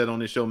Jonesy said on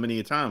this show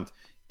many times,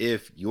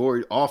 if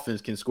your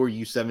offense can score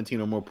you 17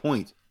 or more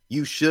points,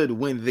 you should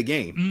win the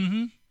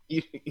game.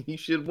 You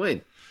should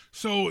win.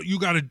 So you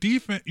got a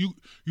defense. You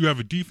have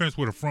a defense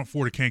with a front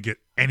 4 that can't get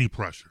any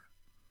pressure.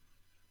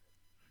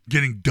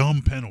 Getting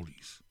dumb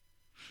penalties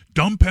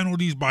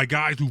by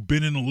guys who've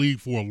been in the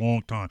league for a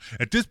long time.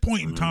 At this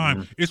point in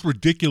time, it's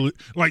ridiculous.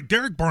 Like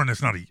Derek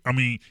Barnett's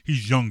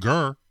he's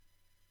younger,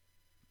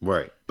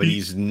 right? But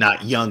he's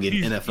not young in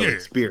NFL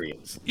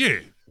experience. Yeah.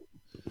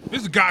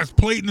 This guy's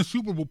played in the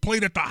Super Bowl,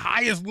 played at the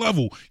highest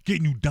level,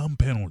 getting you dumb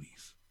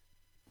penalties.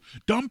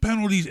 Dumb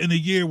penalties in a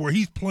year where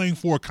he's playing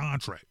for a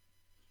contract.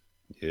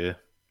 Yeah.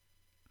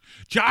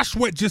 Josh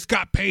Sweat just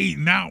got paid.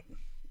 Now,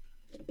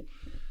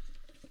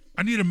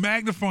 I need a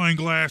magnifying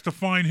glass to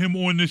find him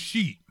on this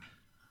sheet.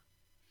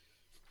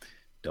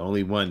 The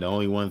only one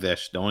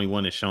that's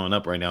showing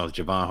up right now is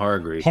Javon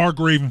Hargrave.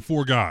 Hargrave and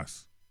 4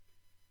 guys.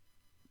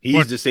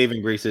 He's the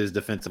saving grace of his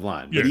defensive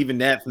line. But even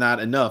that's not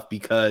enough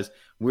because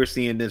we're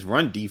seeing this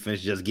run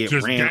defense just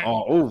ran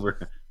all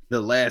over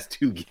the last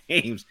 2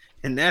 games.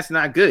 And that's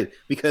not good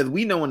because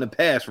we know in the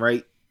past,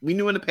 right, we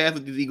knew in the past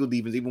with this Eagle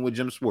defense, even with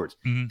Jim Schwartz,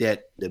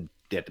 that the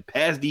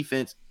pass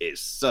defense is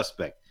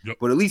suspect. Yep.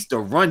 But at least the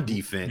run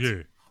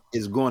defense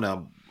is going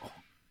to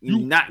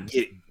not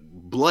get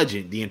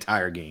bludgeoned the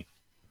entire game.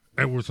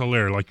 That was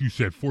hilarious. Like you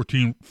said,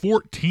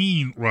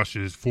 14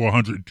 rushes for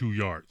 102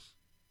 yards.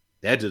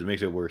 That just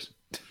makes it worse.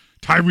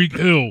 Tyreek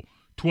Hill,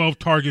 12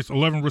 targets,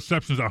 11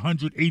 receptions,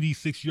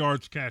 186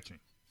 yards catching.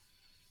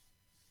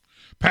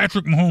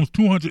 Patrick Mahomes,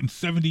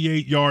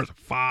 278 yards,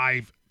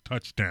 5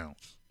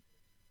 touchdowns.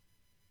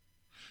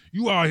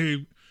 You out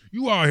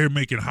here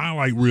making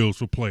highlight reels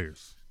for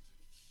players.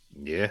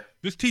 Yeah.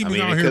 This team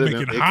is out here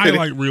making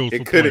highlight reels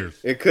for players.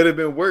 It could have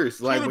been worse.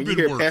 Like when you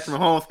hear Patrick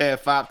Mahomes had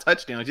 5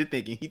 touchdowns, you're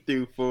thinking he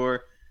threw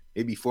for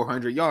maybe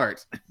 400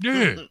 yards.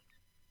 Yeah.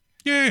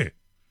 Yeah.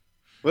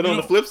 But on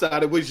the flip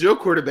side, it was your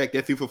quarterback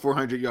that threw for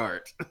 400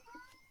 yards.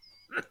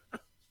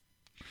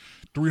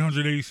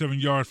 387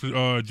 yards for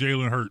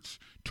Jalen Hurts.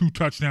 2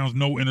 touchdowns,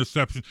 no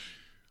interceptions.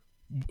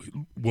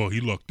 Well, he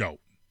lucked out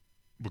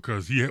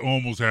because he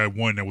almost had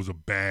one that was a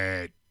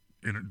bad,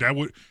 and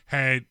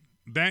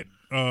that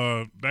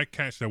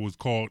catch that was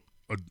called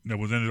that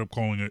was ended up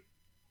calling it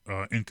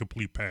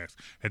incomplete pass.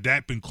 Had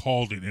that been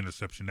called an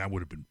interception, that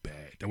would have been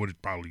bad. That would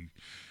have probably,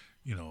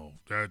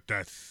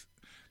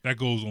 that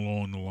goes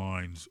along the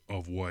lines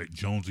of what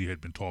Jonesy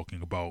had been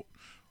talking about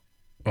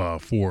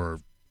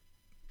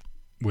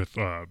with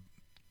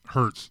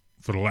Hurts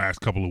for the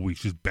last couple of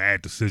weeks. Just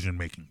bad decision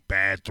making,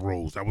 bad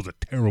throws. That was a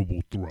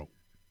terrible throw.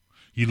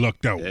 He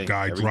lucked out.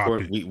 Guy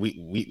dropped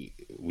it.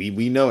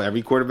 We know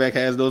every quarterback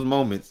has those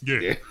moments.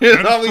 Yeah,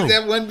 there's always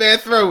that one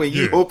bad throw, and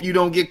you hope you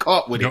don't get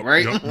caught with it,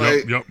 right?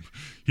 Yep.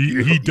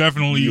 He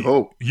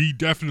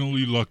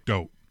definitely lucked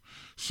out.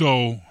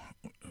 So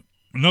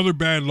another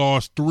bad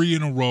loss, 3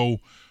 in a row.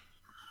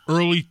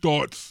 Early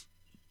thoughts: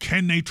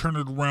 can they turn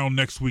it around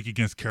next week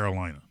against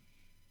Carolina?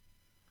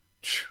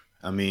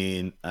 I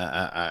mean,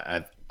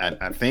 I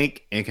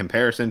think in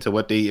comparison to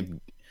what if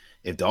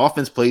the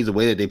offense plays the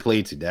way that they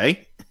played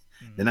today,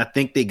 then I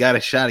think they got a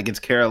shot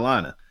against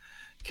Carolina.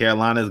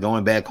 Carolina is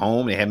going back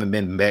home. They haven't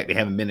been back. They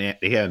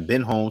haven't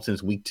been home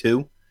since week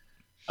 2.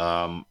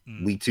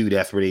 Week 2,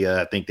 that's where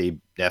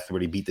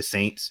they beat the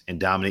Saints in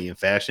dominating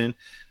fashion.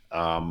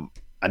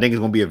 I think it's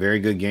going to be a very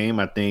good game.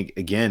 I think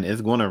again,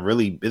 it's going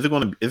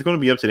to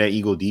be up to that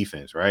Eagle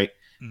defense, right?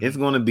 It's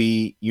going to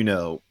be,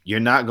 you're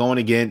not going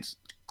against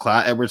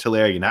Clyde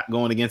Edwards-Helaire. You're not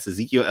going against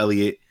Ezekiel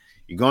Elliott.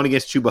 You're going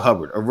against Chuba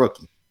Hubbard, a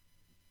rookie.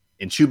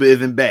 And Chuba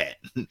isn't bad,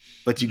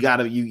 but you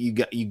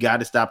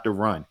gotta stop the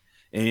run.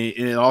 And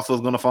it also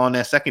is going to fall in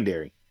that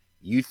secondary.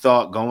 You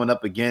thought going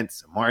up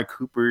against Amari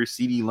Cooper,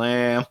 CeeDee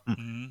Lamb,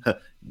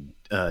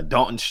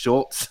 Dalton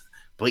Schultz,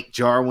 Blake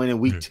Jarwin in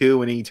week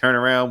 2, and then you turn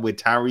around with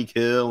Tyreek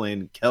Hill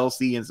and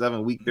Kelsey in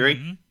week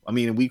 3.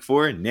 In week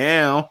 4.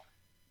 Now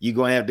you're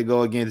going to have to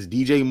go against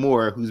DJ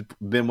Moore, who's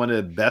been one of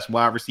the best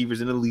wide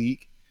receivers in the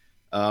league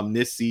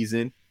this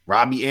season.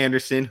 Robbie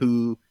Anderson,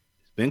 who's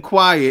been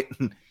quiet.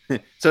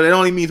 So that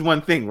only means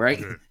one thing, right?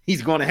 Yeah.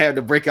 He's going to have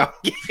the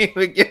breakout game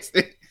against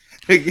the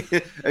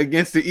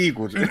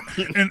Eagles.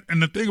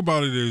 And the thing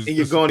about it is, and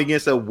you're going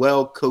against a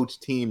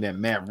well-coached team that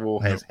Matt Rule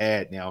has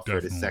had now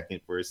for his second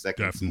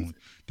season.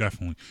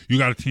 Definitely. You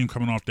got a team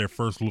coming off their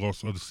first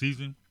loss of the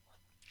season.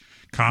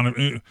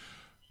 Kind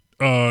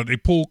of, they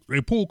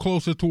pull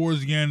closer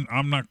towards the end.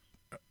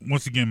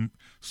 Once again,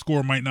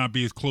 score might not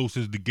be as close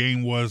as the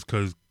game was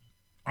because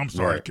I'm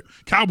sorry, right.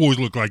 Cowboys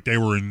looked like they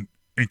were in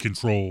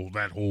control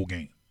that whole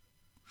game.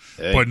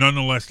 Hey. But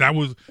nonetheless, that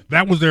was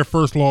their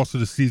first loss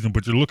of the season.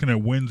 But you're looking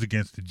at wins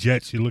against the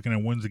Jets. You're looking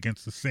at wins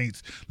against the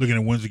Saints. Looking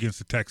at wins against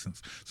the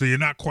Texans. So you're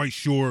not quite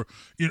sure.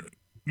 You're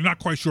not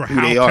quite sure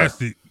how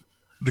tested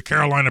the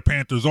Carolina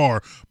Panthers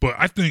are. But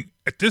I think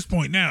at this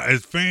point now,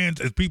 as fans,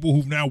 as people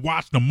who've now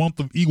watched a month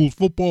of Eagles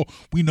football,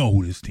 we know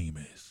who this team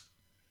is.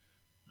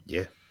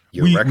 Yeah,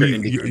 your record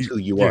indicates who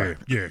you are.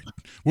 Yeah,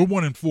 we're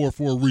 1-4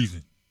 for a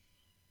reason.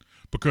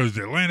 Because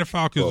the Atlanta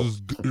Falcons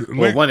is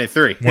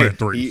 1-3.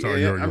 1-3.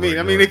 Sorry,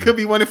 it could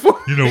be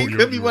 1-4. It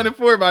could be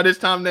 1-4 by this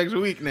time next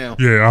week now.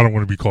 Yeah, I don't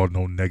want to be called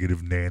no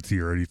negative Nancy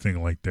or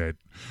anything like that.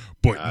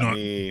 But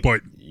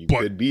you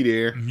could be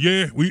there.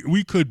 Yeah,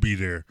 we could be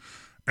there,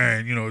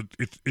 and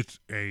it's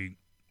a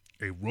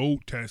road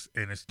test,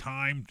 and it's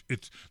time.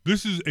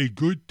 This is a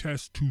good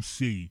test to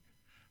see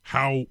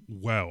how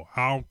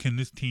can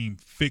this team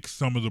fix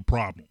some of the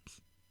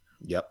problems.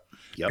 Yep.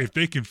 If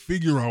they can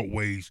figure out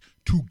ways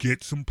to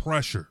get some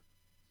pressure,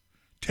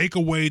 take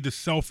away the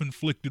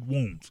self-inflicted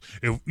wounds.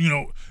 If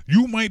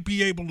you might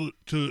be able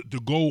to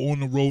go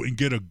on the road and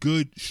get a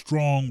good,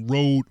 strong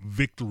road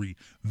victory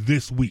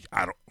this week.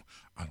 I don't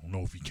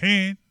know if you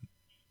can,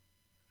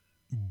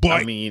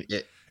 but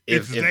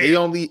if they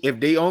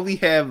only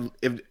have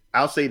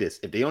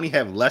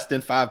less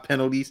than 5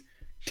 penalties,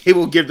 they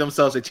will give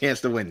themselves a chance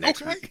to win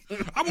next week.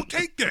 I will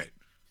take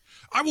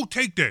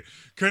that.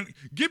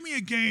 Give me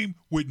a game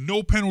with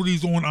no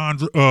penalties on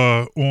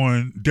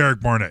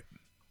Derek Barnett.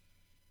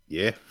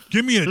 Yeah.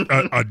 Give me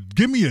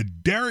a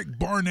Derek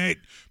Barnett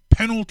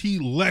penalty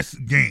less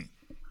game,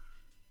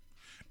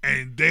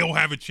 and they'll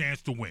have a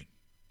chance to win.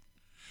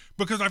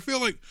 Because I feel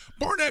like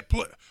Barnett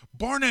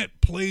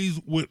plays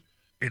with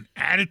an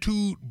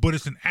attitude, but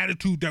it's an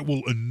attitude that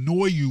will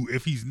annoy you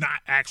if he's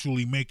not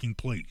actually making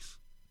plays.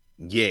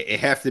 Yeah, it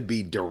has to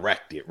be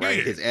directed, right?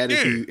 Yeah, his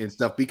attitude and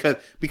stuff because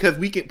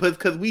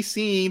we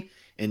seen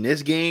in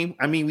this game.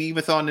 I mean, we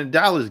even saw in the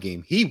Dallas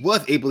game, he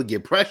was able to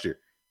get pressure.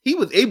 He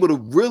was able to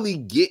really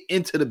get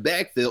into the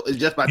backfield. It's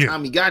just by the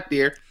time he got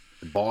there,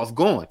 the ball's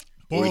gone.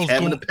 Or he's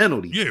having a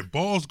penalty. Yeah,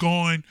 ball's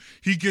gone.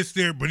 He gets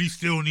there, but he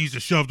still needs to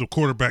shove the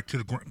quarterback to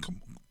the ground. Come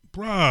on,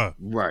 bruh.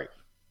 Right.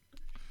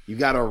 You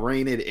got to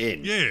rein it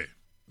in. Yeah.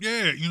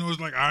 Yeah, it's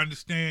like, I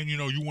understand, you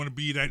want to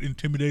be that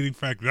intimidating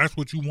factor. That's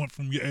what you want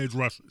from your edge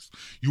rushers.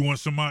 You want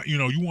somebody,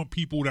 you want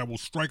people that will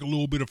strike a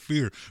little bit of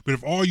fear. But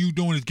if all you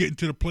doing is getting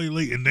to the play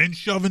late and then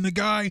shoving the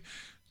guy,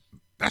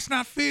 that's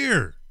not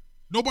fair.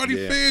 Nobody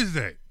fears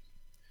that.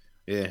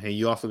 Yeah, and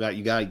you also got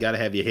to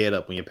have your head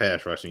up when you're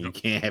pass rushing. You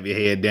can't have your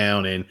head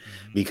down, and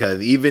because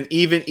even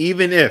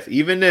if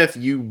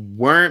you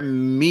weren't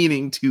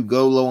meaning to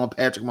go low on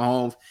Patrick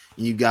Mahomes,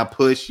 and you got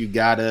pushed, you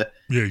gotta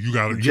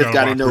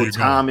know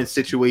time and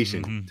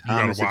situation.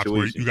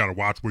 Mm-hmm. You gotta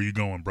watch where you're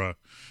going, bro.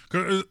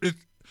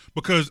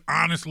 Because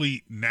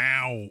honestly,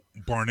 now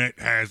Barnett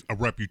has a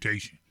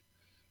reputation,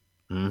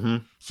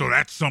 so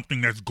that's something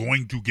that's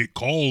going to get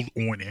called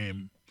on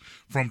him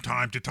from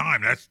time to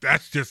time.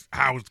 That's just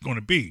how it's going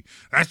to be.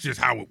 That's just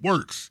how it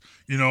works.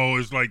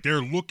 It's like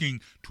they're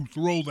looking to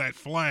throw that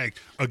flag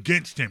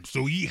against him.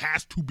 So he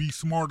has to be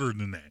smarter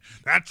than that.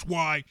 That's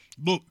why,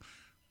 look,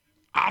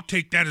 I'll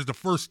take that as the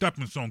first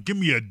stepping stone. Give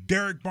me a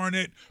Derek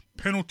Barnett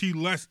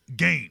penalty-less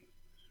game.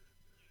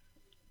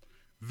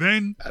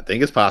 Then I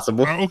think it's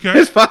possible. Okay.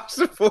 It's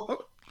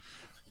possible.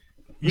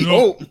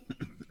 Hope.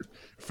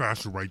 If I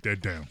should write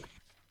that down.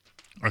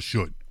 I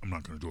should. I'm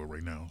not going to do it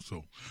right now.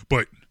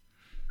 But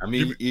I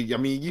mean,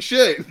 you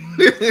should.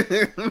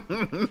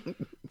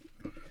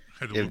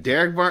 If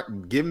Derek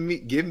Barnett, give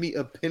me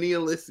a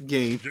penniless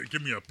game.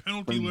 Give me a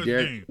penalty-less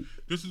game.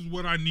 This is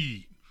what I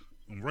need.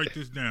 And write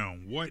this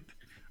down. What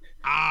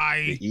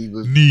I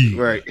need.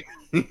 Right.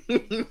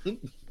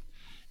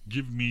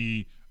 Give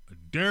me a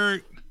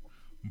Derek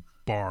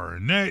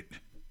Barnett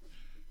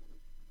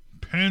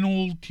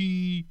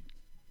penalty-less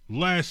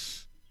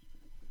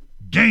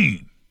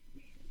game.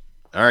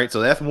 All right,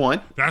 so that's one.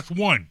 That's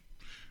one.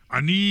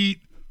 I need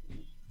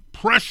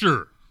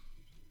pressure.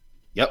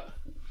 Yep.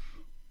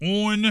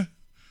 On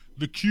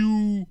the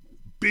QB.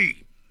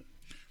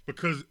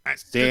 Because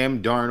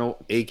Sam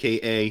Darnold,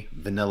 a.k.a.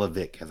 Vanilla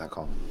Vic, as I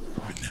call him.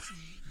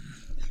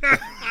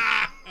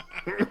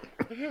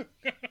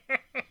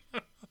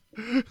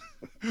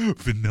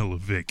 Vanilla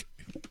Vic.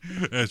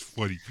 That's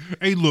funny.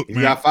 Hey, look, man.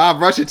 He got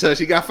 5 rushing touchdowns.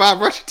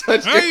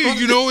 Hey,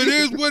 it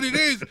is what it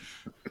is.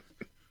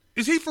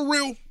 Is he for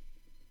real?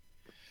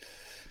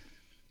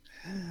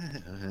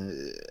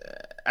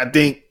 I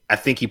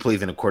think he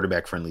plays in a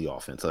quarterback-friendly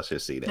offense. Let's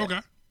just say that. Okay.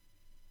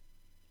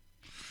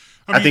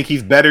 I think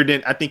he's better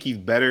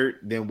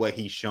than what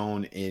he's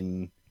shown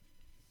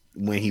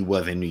when he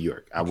was in New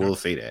York. I will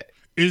say that.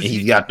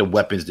 He's got the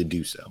weapons to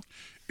do so.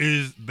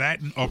 Is that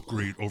an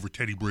upgrade over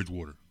Teddy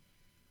Bridgewater?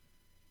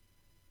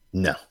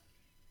 No.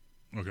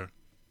 Okay.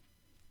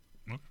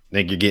 I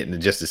think you're getting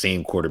just the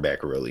same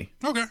quarterback, really.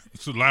 Okay.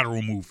 It's a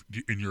lateral move,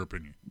 in your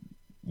opinion.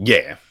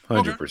 Yeah,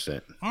 100%.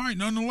 Okay. All right.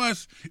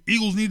 Nonetheless,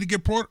 Eagles need to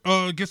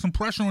get some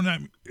pressure on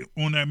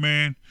that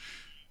man.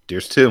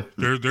 There's 2.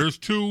 There's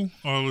 2.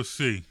 Let's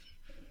see.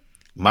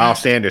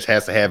 Miles Sanders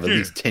has to have at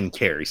least 10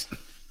 carries.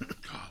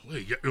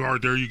 Golly. All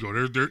right, there you go.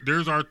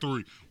 There's our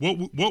 3.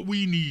 What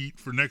we need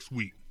for next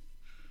week: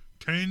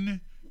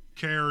 10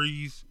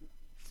 carries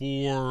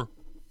for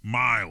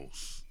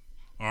Miles.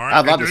 All right.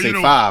 I was about to say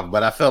 5,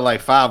 but I felt like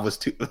 5 was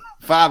too.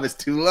 5 is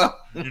too low.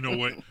 You know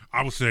what?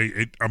 I would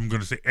say I'm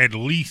going to say at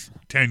least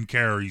 10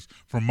 carries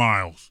for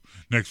Miles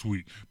next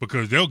week,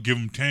 because they'll give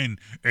him 10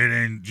 and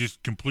then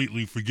just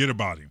completely forget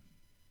about him.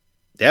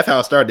 That's how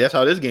it started. That's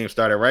how this game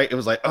started, right? It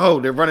was like,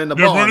 oh, they're running the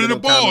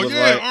ball.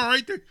 Yeah, like, all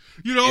right.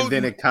 And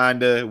then it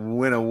kind of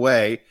went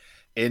away.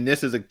 And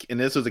this was a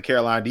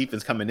Carolina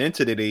defense coming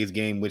into today's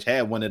game, which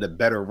had one of the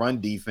better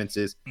run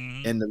defenses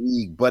in the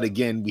league. But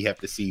again, we have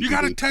to see. You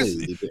got to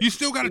test it. You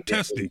still got to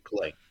test it.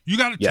 You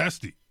got to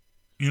test it.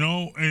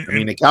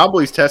 The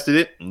Cowboys tested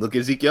it. Look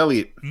at Zeke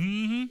Elliott.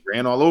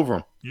 Ran all over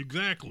him.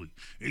 Exactly.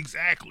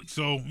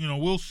 So,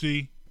 we'll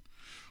see.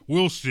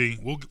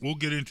 We'll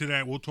get into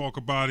that. We'll talk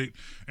about it.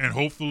 And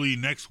hopefully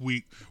next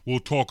week we'll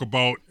talk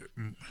about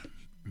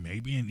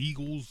maybe an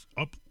Eagles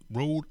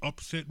road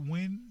upset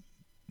win.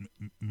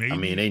 Maybe. I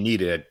mean, they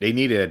need it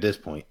at this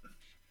point.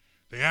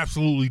 They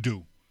absolutely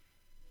do.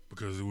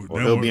 Because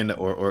he'll be in the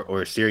or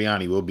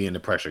Sirianni will be in the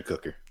pressure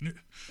cooker.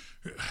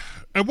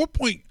 At what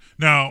point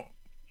now?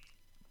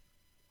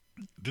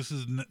 This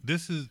is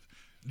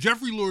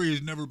Jeffrey Lurie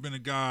has never been a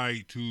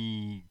guy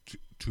to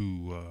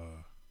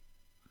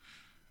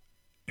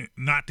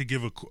not to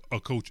give a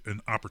coach an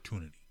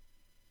opportunity.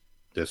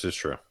 This is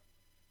true.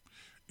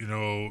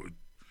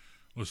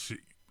 Let's see.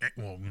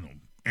 Well,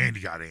 Andy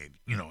got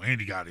Andy.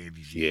 Andy got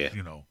Andy's. Yeah.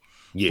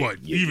 But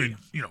even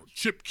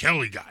Chip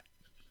Kelly got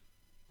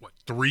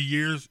 3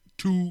 years?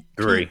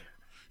 3.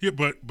 Yeah,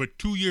 but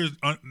 2 years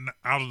out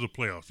of the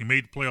playoffs. He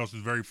made the playoffs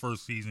his very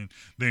first season.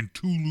 Then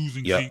 2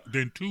 losing.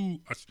 Then 2.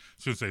 I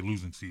shouldn't say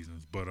losing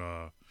seasons, but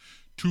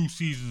 2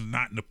 seasons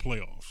not in the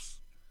playoffs.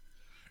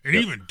 And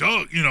even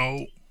Doug,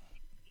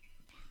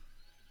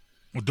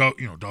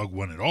 Doug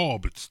won it all,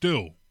 but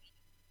still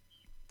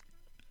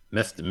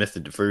missed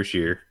it the first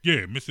year.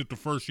 Yeah, missed it the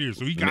first year.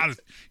 So he got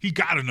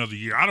another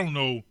year. I don't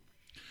know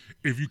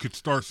if you could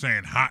start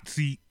saying hot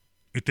seat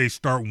if they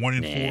start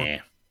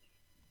 1-4,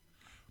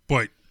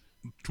 but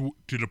to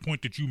the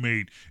point that you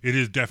made, it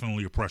is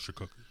definitely a pressure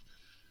cooker.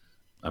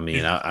 I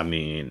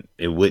mean,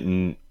 it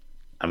wouldn't.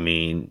 I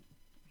mean,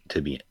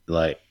 to be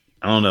like,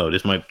 I don't know.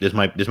 This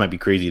might be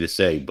crazy to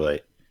say,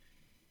 but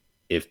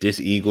if this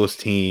Eagles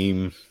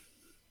team,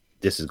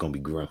 this is gonna be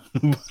grim.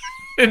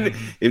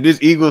 If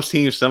this Eagles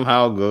team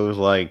somehow goes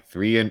like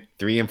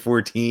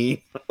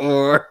 3-14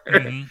 or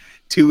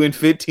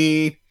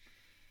 2-15,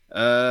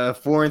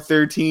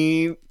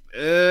 4-13,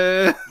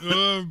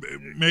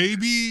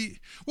 maybe.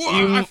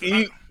 Well,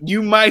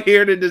 you might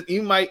hear that.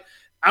 You might.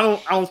 I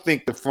don't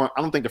think the front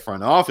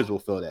office will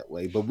feel that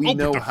way, but we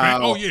know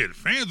how. The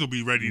fans will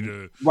be ready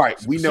to. Right,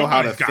 we know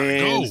how the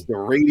fans, the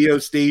radio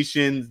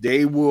stations,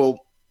 they will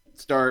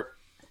start.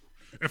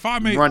 If I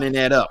may running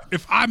that up,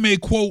 if I may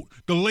quote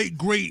the late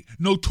great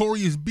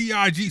Notorious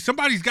B.I.G.,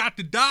 somebody's got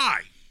to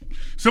die.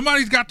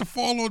 Somebody's got to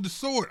fall on the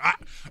sword.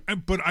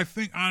 But I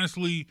think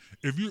honestly,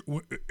 if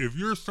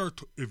you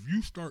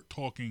start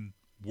talking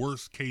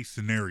worst case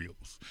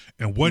scenarios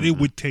and what it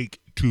would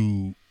take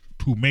to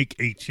make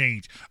a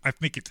change, I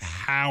think it's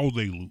how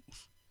they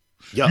lose.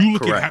 Yeah,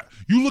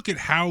 you look at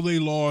how they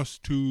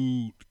lost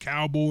to the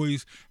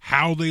Cowboys,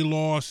 how they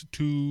lost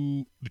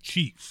to the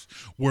Chiefs,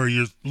 where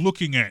you're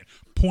looking at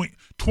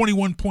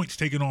 21 points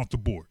taken off the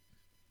board.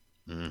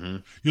 Mm-hmm.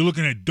 You're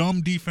looking at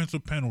dumb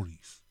defensive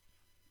penalties.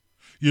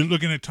 You're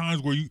looking at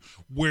times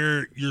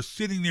where you're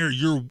sitting there,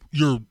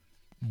 you're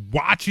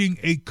watching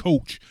a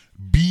coach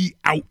be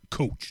out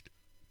coached.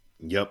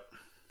 Yep.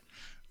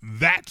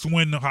 That's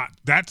when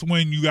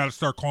you got to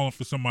start calling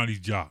for somebody's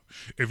job.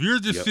 If you're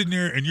just sitting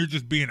there and you're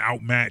just being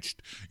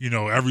outmatched,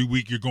 every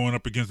week you're going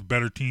up against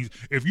better teams.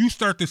 If you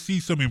start to see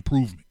some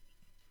improvement,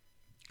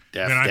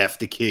 that's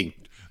the king.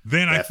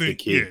 Then I think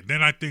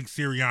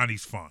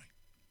Sirianni's fine.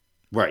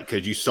 Right,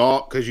 because you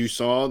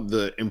saw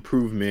the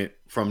improvement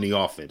from the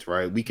offense.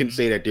 Right, we can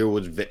say that there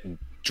was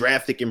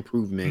drastic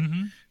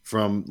improvement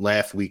from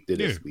last week to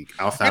this week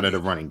outside of the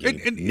running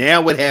game.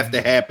 Now would have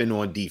to happen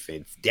on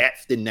defense.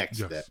 That's the next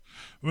step.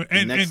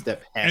 The next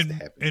step has to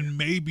happen. And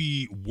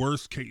maybe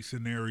worst case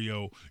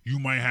scenario, you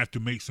might have to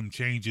make some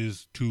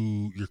changes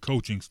to your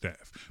coaching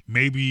staff.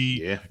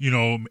 Maybe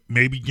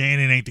maybe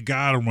Gannon ain't the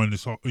guy to run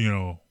this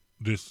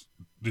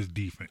this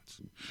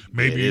defense.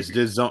 Maybe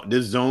this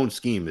zone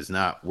scheme is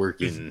not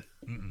working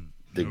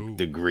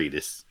the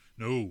greatest.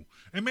 No.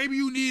 And maybe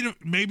you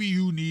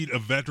need a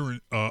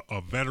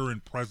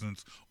veteran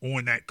presence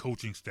on that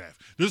coaching staff.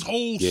 This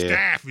whole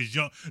staff is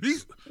young.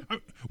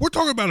 We're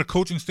talking about a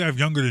coaching staff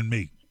younger than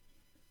me.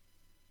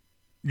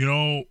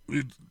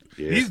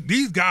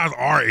 These guys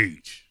our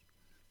age.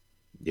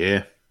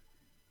 Yeah.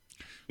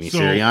 I mean,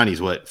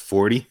 Sirianni's what,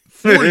 40?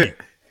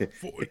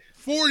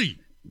 40.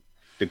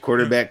 The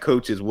quarterback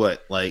coach is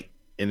what, like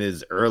in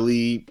his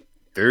early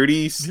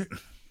 30s? Yeah.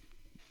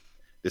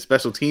 The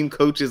special team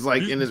coach is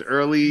like in his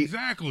early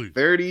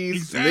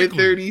 30s,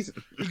 mid-30s.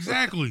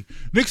 Exactly.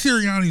 Nick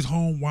Sirianni's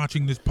home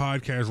watching this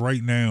podcast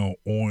right now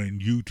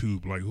on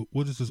YouTube. Like,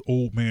 what is this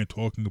old man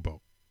talking about?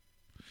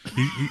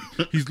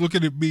 He's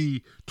looking at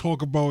me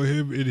talk about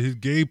him and his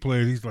game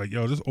plan. He's like,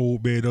 yo, this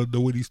old man doesn't know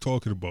what he's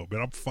talking about.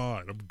 Man, I'm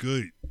fine. I'm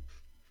good.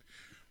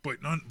 But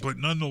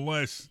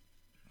nonetheless,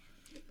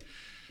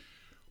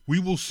 we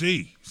will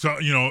see. So,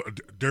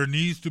 there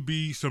needs to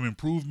be some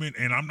improvement,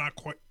 and I'm not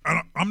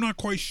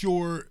quite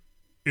sure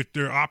if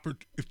the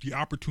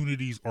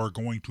opportunities are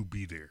going to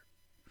be there.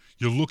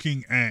 You're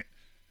looking at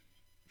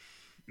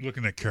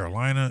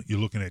Carolina, you're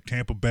looking at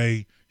Tampa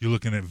Bay, you're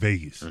looking at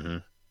Vegas. Mm-hmm.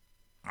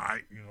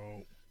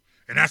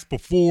 And that's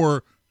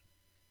before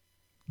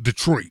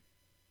Detroit.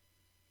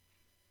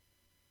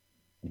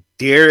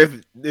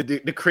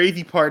 The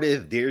crazy part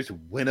is there's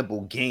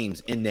winnable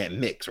games in that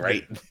mix,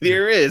 right? Yeah.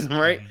 There is,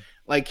 right? Mm-hmm.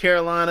 Like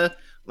Carolina,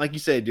 like you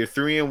said, they're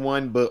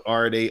 3-1, but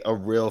are they a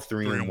real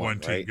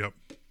 3-1 right? Yep.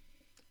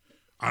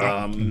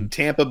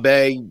 Tampa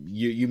Bay,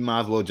 you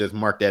might as well just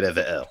mark that as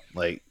an L.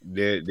 Like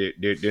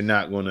they're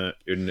not gonna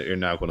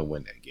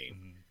win that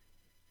game.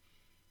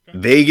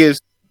 Mm-hmm.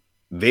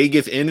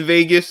 Vegas in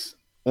Vegas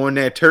on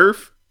that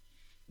turf,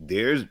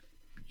 there's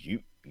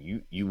you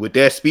with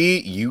that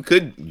speed, you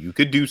could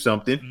do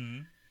something. Mm-hmm.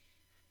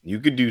 You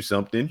could do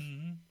something. Mm-hmm.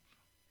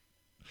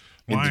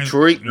 In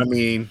Detroit, I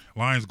mean,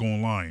 Lions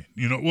going Lion.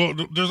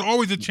 There's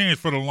always a chance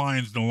for the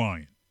Lions to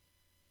Lion.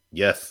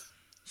 Yes.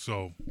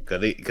 So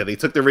because they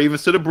took the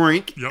Ravens to the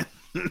brink. Yep.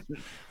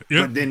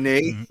 But then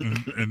they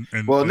I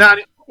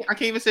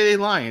can't even say they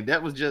lying.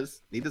 That was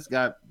they just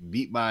got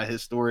beat by a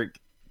historic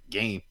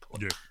game,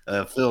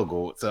 field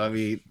goal. So I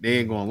mean, they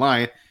ain't going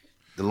Lion.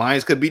 the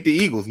Lions could beat the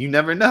Eagles. You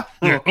never know.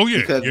 Yeah. Oh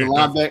yeah, because the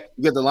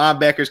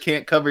linebackers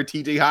can't cover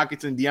T.J.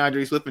 Hockenson,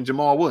 DeAndre Swift, and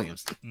Jamal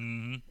Williams.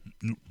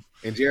 Mm-hmm.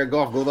 And Jared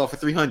Goff goes off for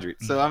 300.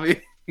 Mm-hmm. So I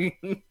mean,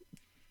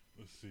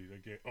 let's see.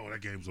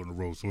 That game's on the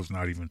road, so it's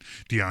not even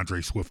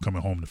DeAndre Swift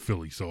coming home to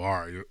Philly. So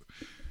all right,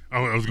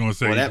 I was going to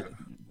say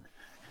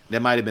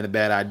that might have been a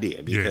bad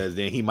idea because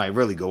then he might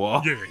really go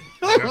off. Yeah,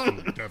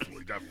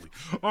 definitely.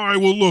 All right,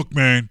 well, look,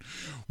 man,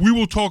 we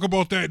will talk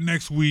about that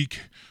next week.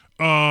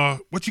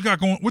 What you got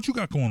going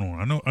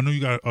on? I know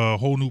you got a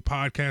whole new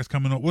podcast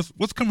coming up.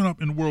 What's coming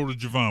up in the world of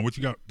Javon? What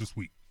you got this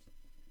week?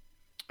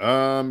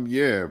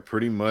 Yeah,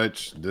 pretty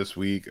much this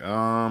week.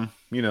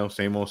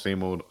 Same old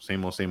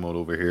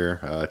over here.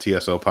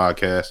 TSO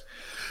podcast.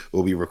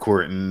 We'll be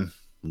recording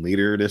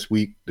later this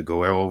week to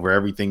go over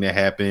everything that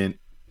happened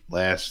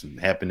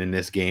in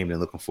this game and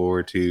looking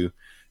forward to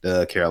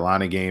the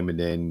Carolina game. And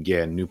then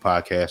new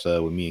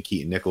podcast with me and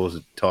Keaton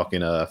Nichols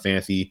talking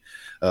fantasy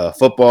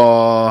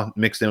football,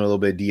 mixed in with a little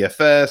bit of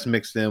DFS,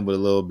 mixed in with a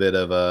little bit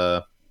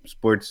of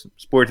sports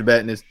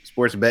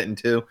betting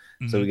too.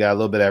 Mm-hmm. So we got a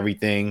little bit of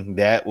everything.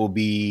 That will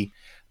be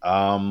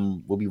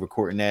we'll be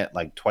recording that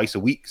like twice a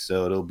week.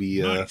 So it'll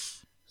be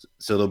nice.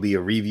 So there'll be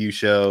a review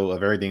show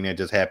of everything that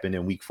just happened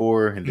in week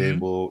 4, and then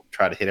we'll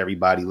try to hit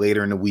everybody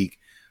later in the week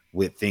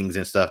with things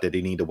and stuff that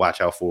they need to watch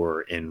out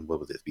for in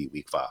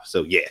week 5.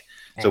 So yeah.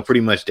 Awesome. So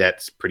pretty much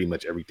that's pretty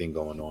much everything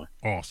going on.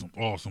 Awesome.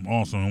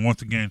 And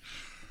once again,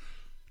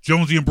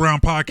 Jonesy and Brown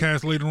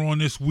podcast later on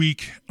this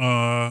week.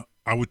 I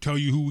would tell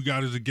you who we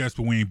got as a guest,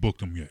 but we ain't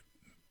booked them yet.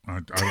 I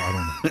don't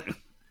know.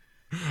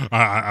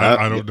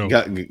 I don't know.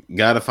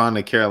 Got to find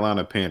a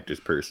Carolina Panthers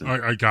person.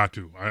 I got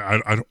to.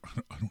 I don't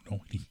know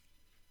any.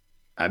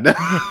 I know.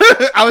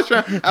 I was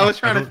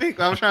trying to think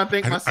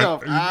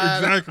myself.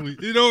 Exactly.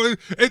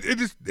 It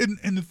just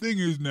and the thing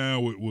is now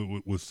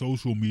with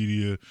social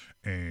media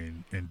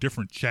and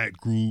different chat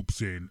groups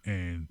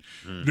and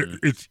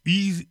it's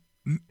easy.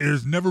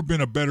 There's never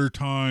been a better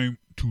time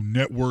to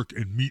network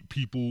and meet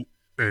people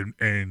and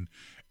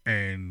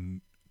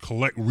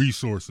collect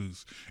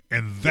resources.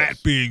 And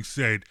that being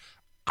said,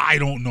 I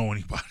don't know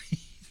anybody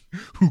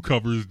who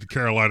covers the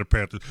Carolina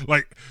Panthers.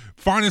 Like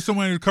finding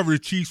somebody to cover the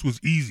Chiefs was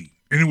easy.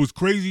 And it was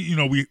crazy.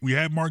 We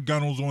had Mark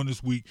Gunnels on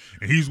this week,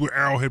 and he's with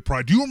Arrowhead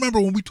Pride. Do you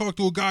remember when we talked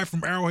to a guy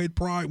from Arrowhead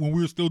Pride when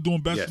we were still doing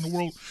Best in the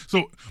World?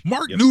 So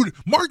Mark knew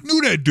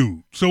that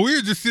dude. So we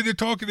were just sitting there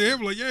talking to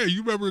him like, yeah,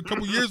 you remember a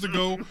couple years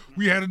ago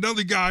we had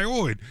another guy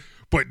on.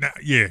 But now,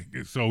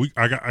 so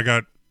I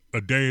got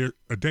a day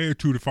or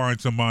two to find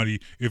somebody.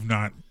 If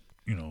not,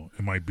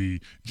 it might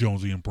be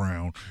Jonesy and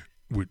Brown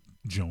with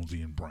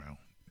Jonesy and Brown.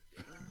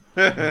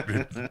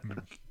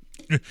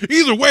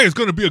 Either way, it's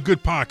going to be a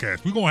good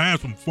podcast. We're going to have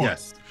some fun.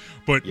 Yes.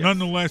 But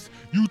nonetheless,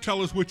 you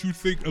tell us what you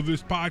think of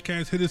this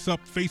podcast. Hit us up,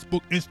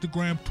 Facebook,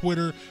 Instagram,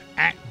 Twitter,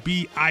 at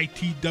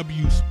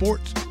BITW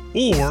Sports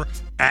or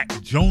at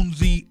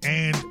Jonesy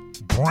and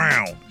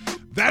Brown.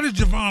 That is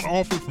Javon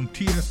Alford from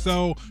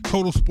TSL,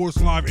 Total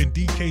Sports Live, and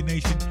DK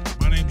Nation.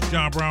 My name is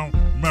John Brown.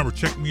 Remember,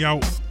 check me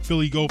out,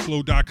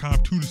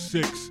 PhillyGoFlow.com, 2 to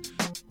 6,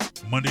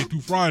 Monday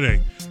through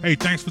Friday. Hey,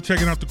 thanks for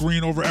checking out the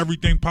Green Over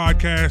Everything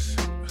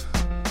podcast.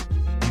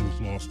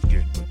 Lost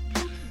again, but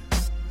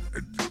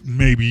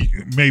maybe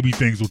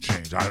things will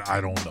change. I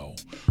don't know,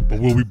 but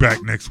we'll be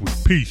back next week.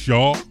 Peace,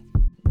 y'all.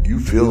 You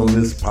feeling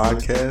this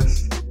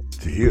podcast?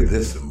 To hear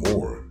this and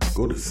more,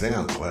 go to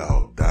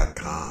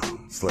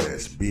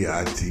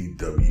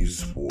SoundCloud.com/BITW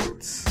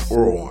Sports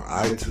or on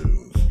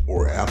iTunes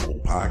or Apple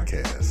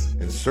Podcasts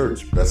and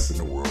search Best in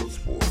the World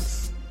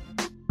Sports.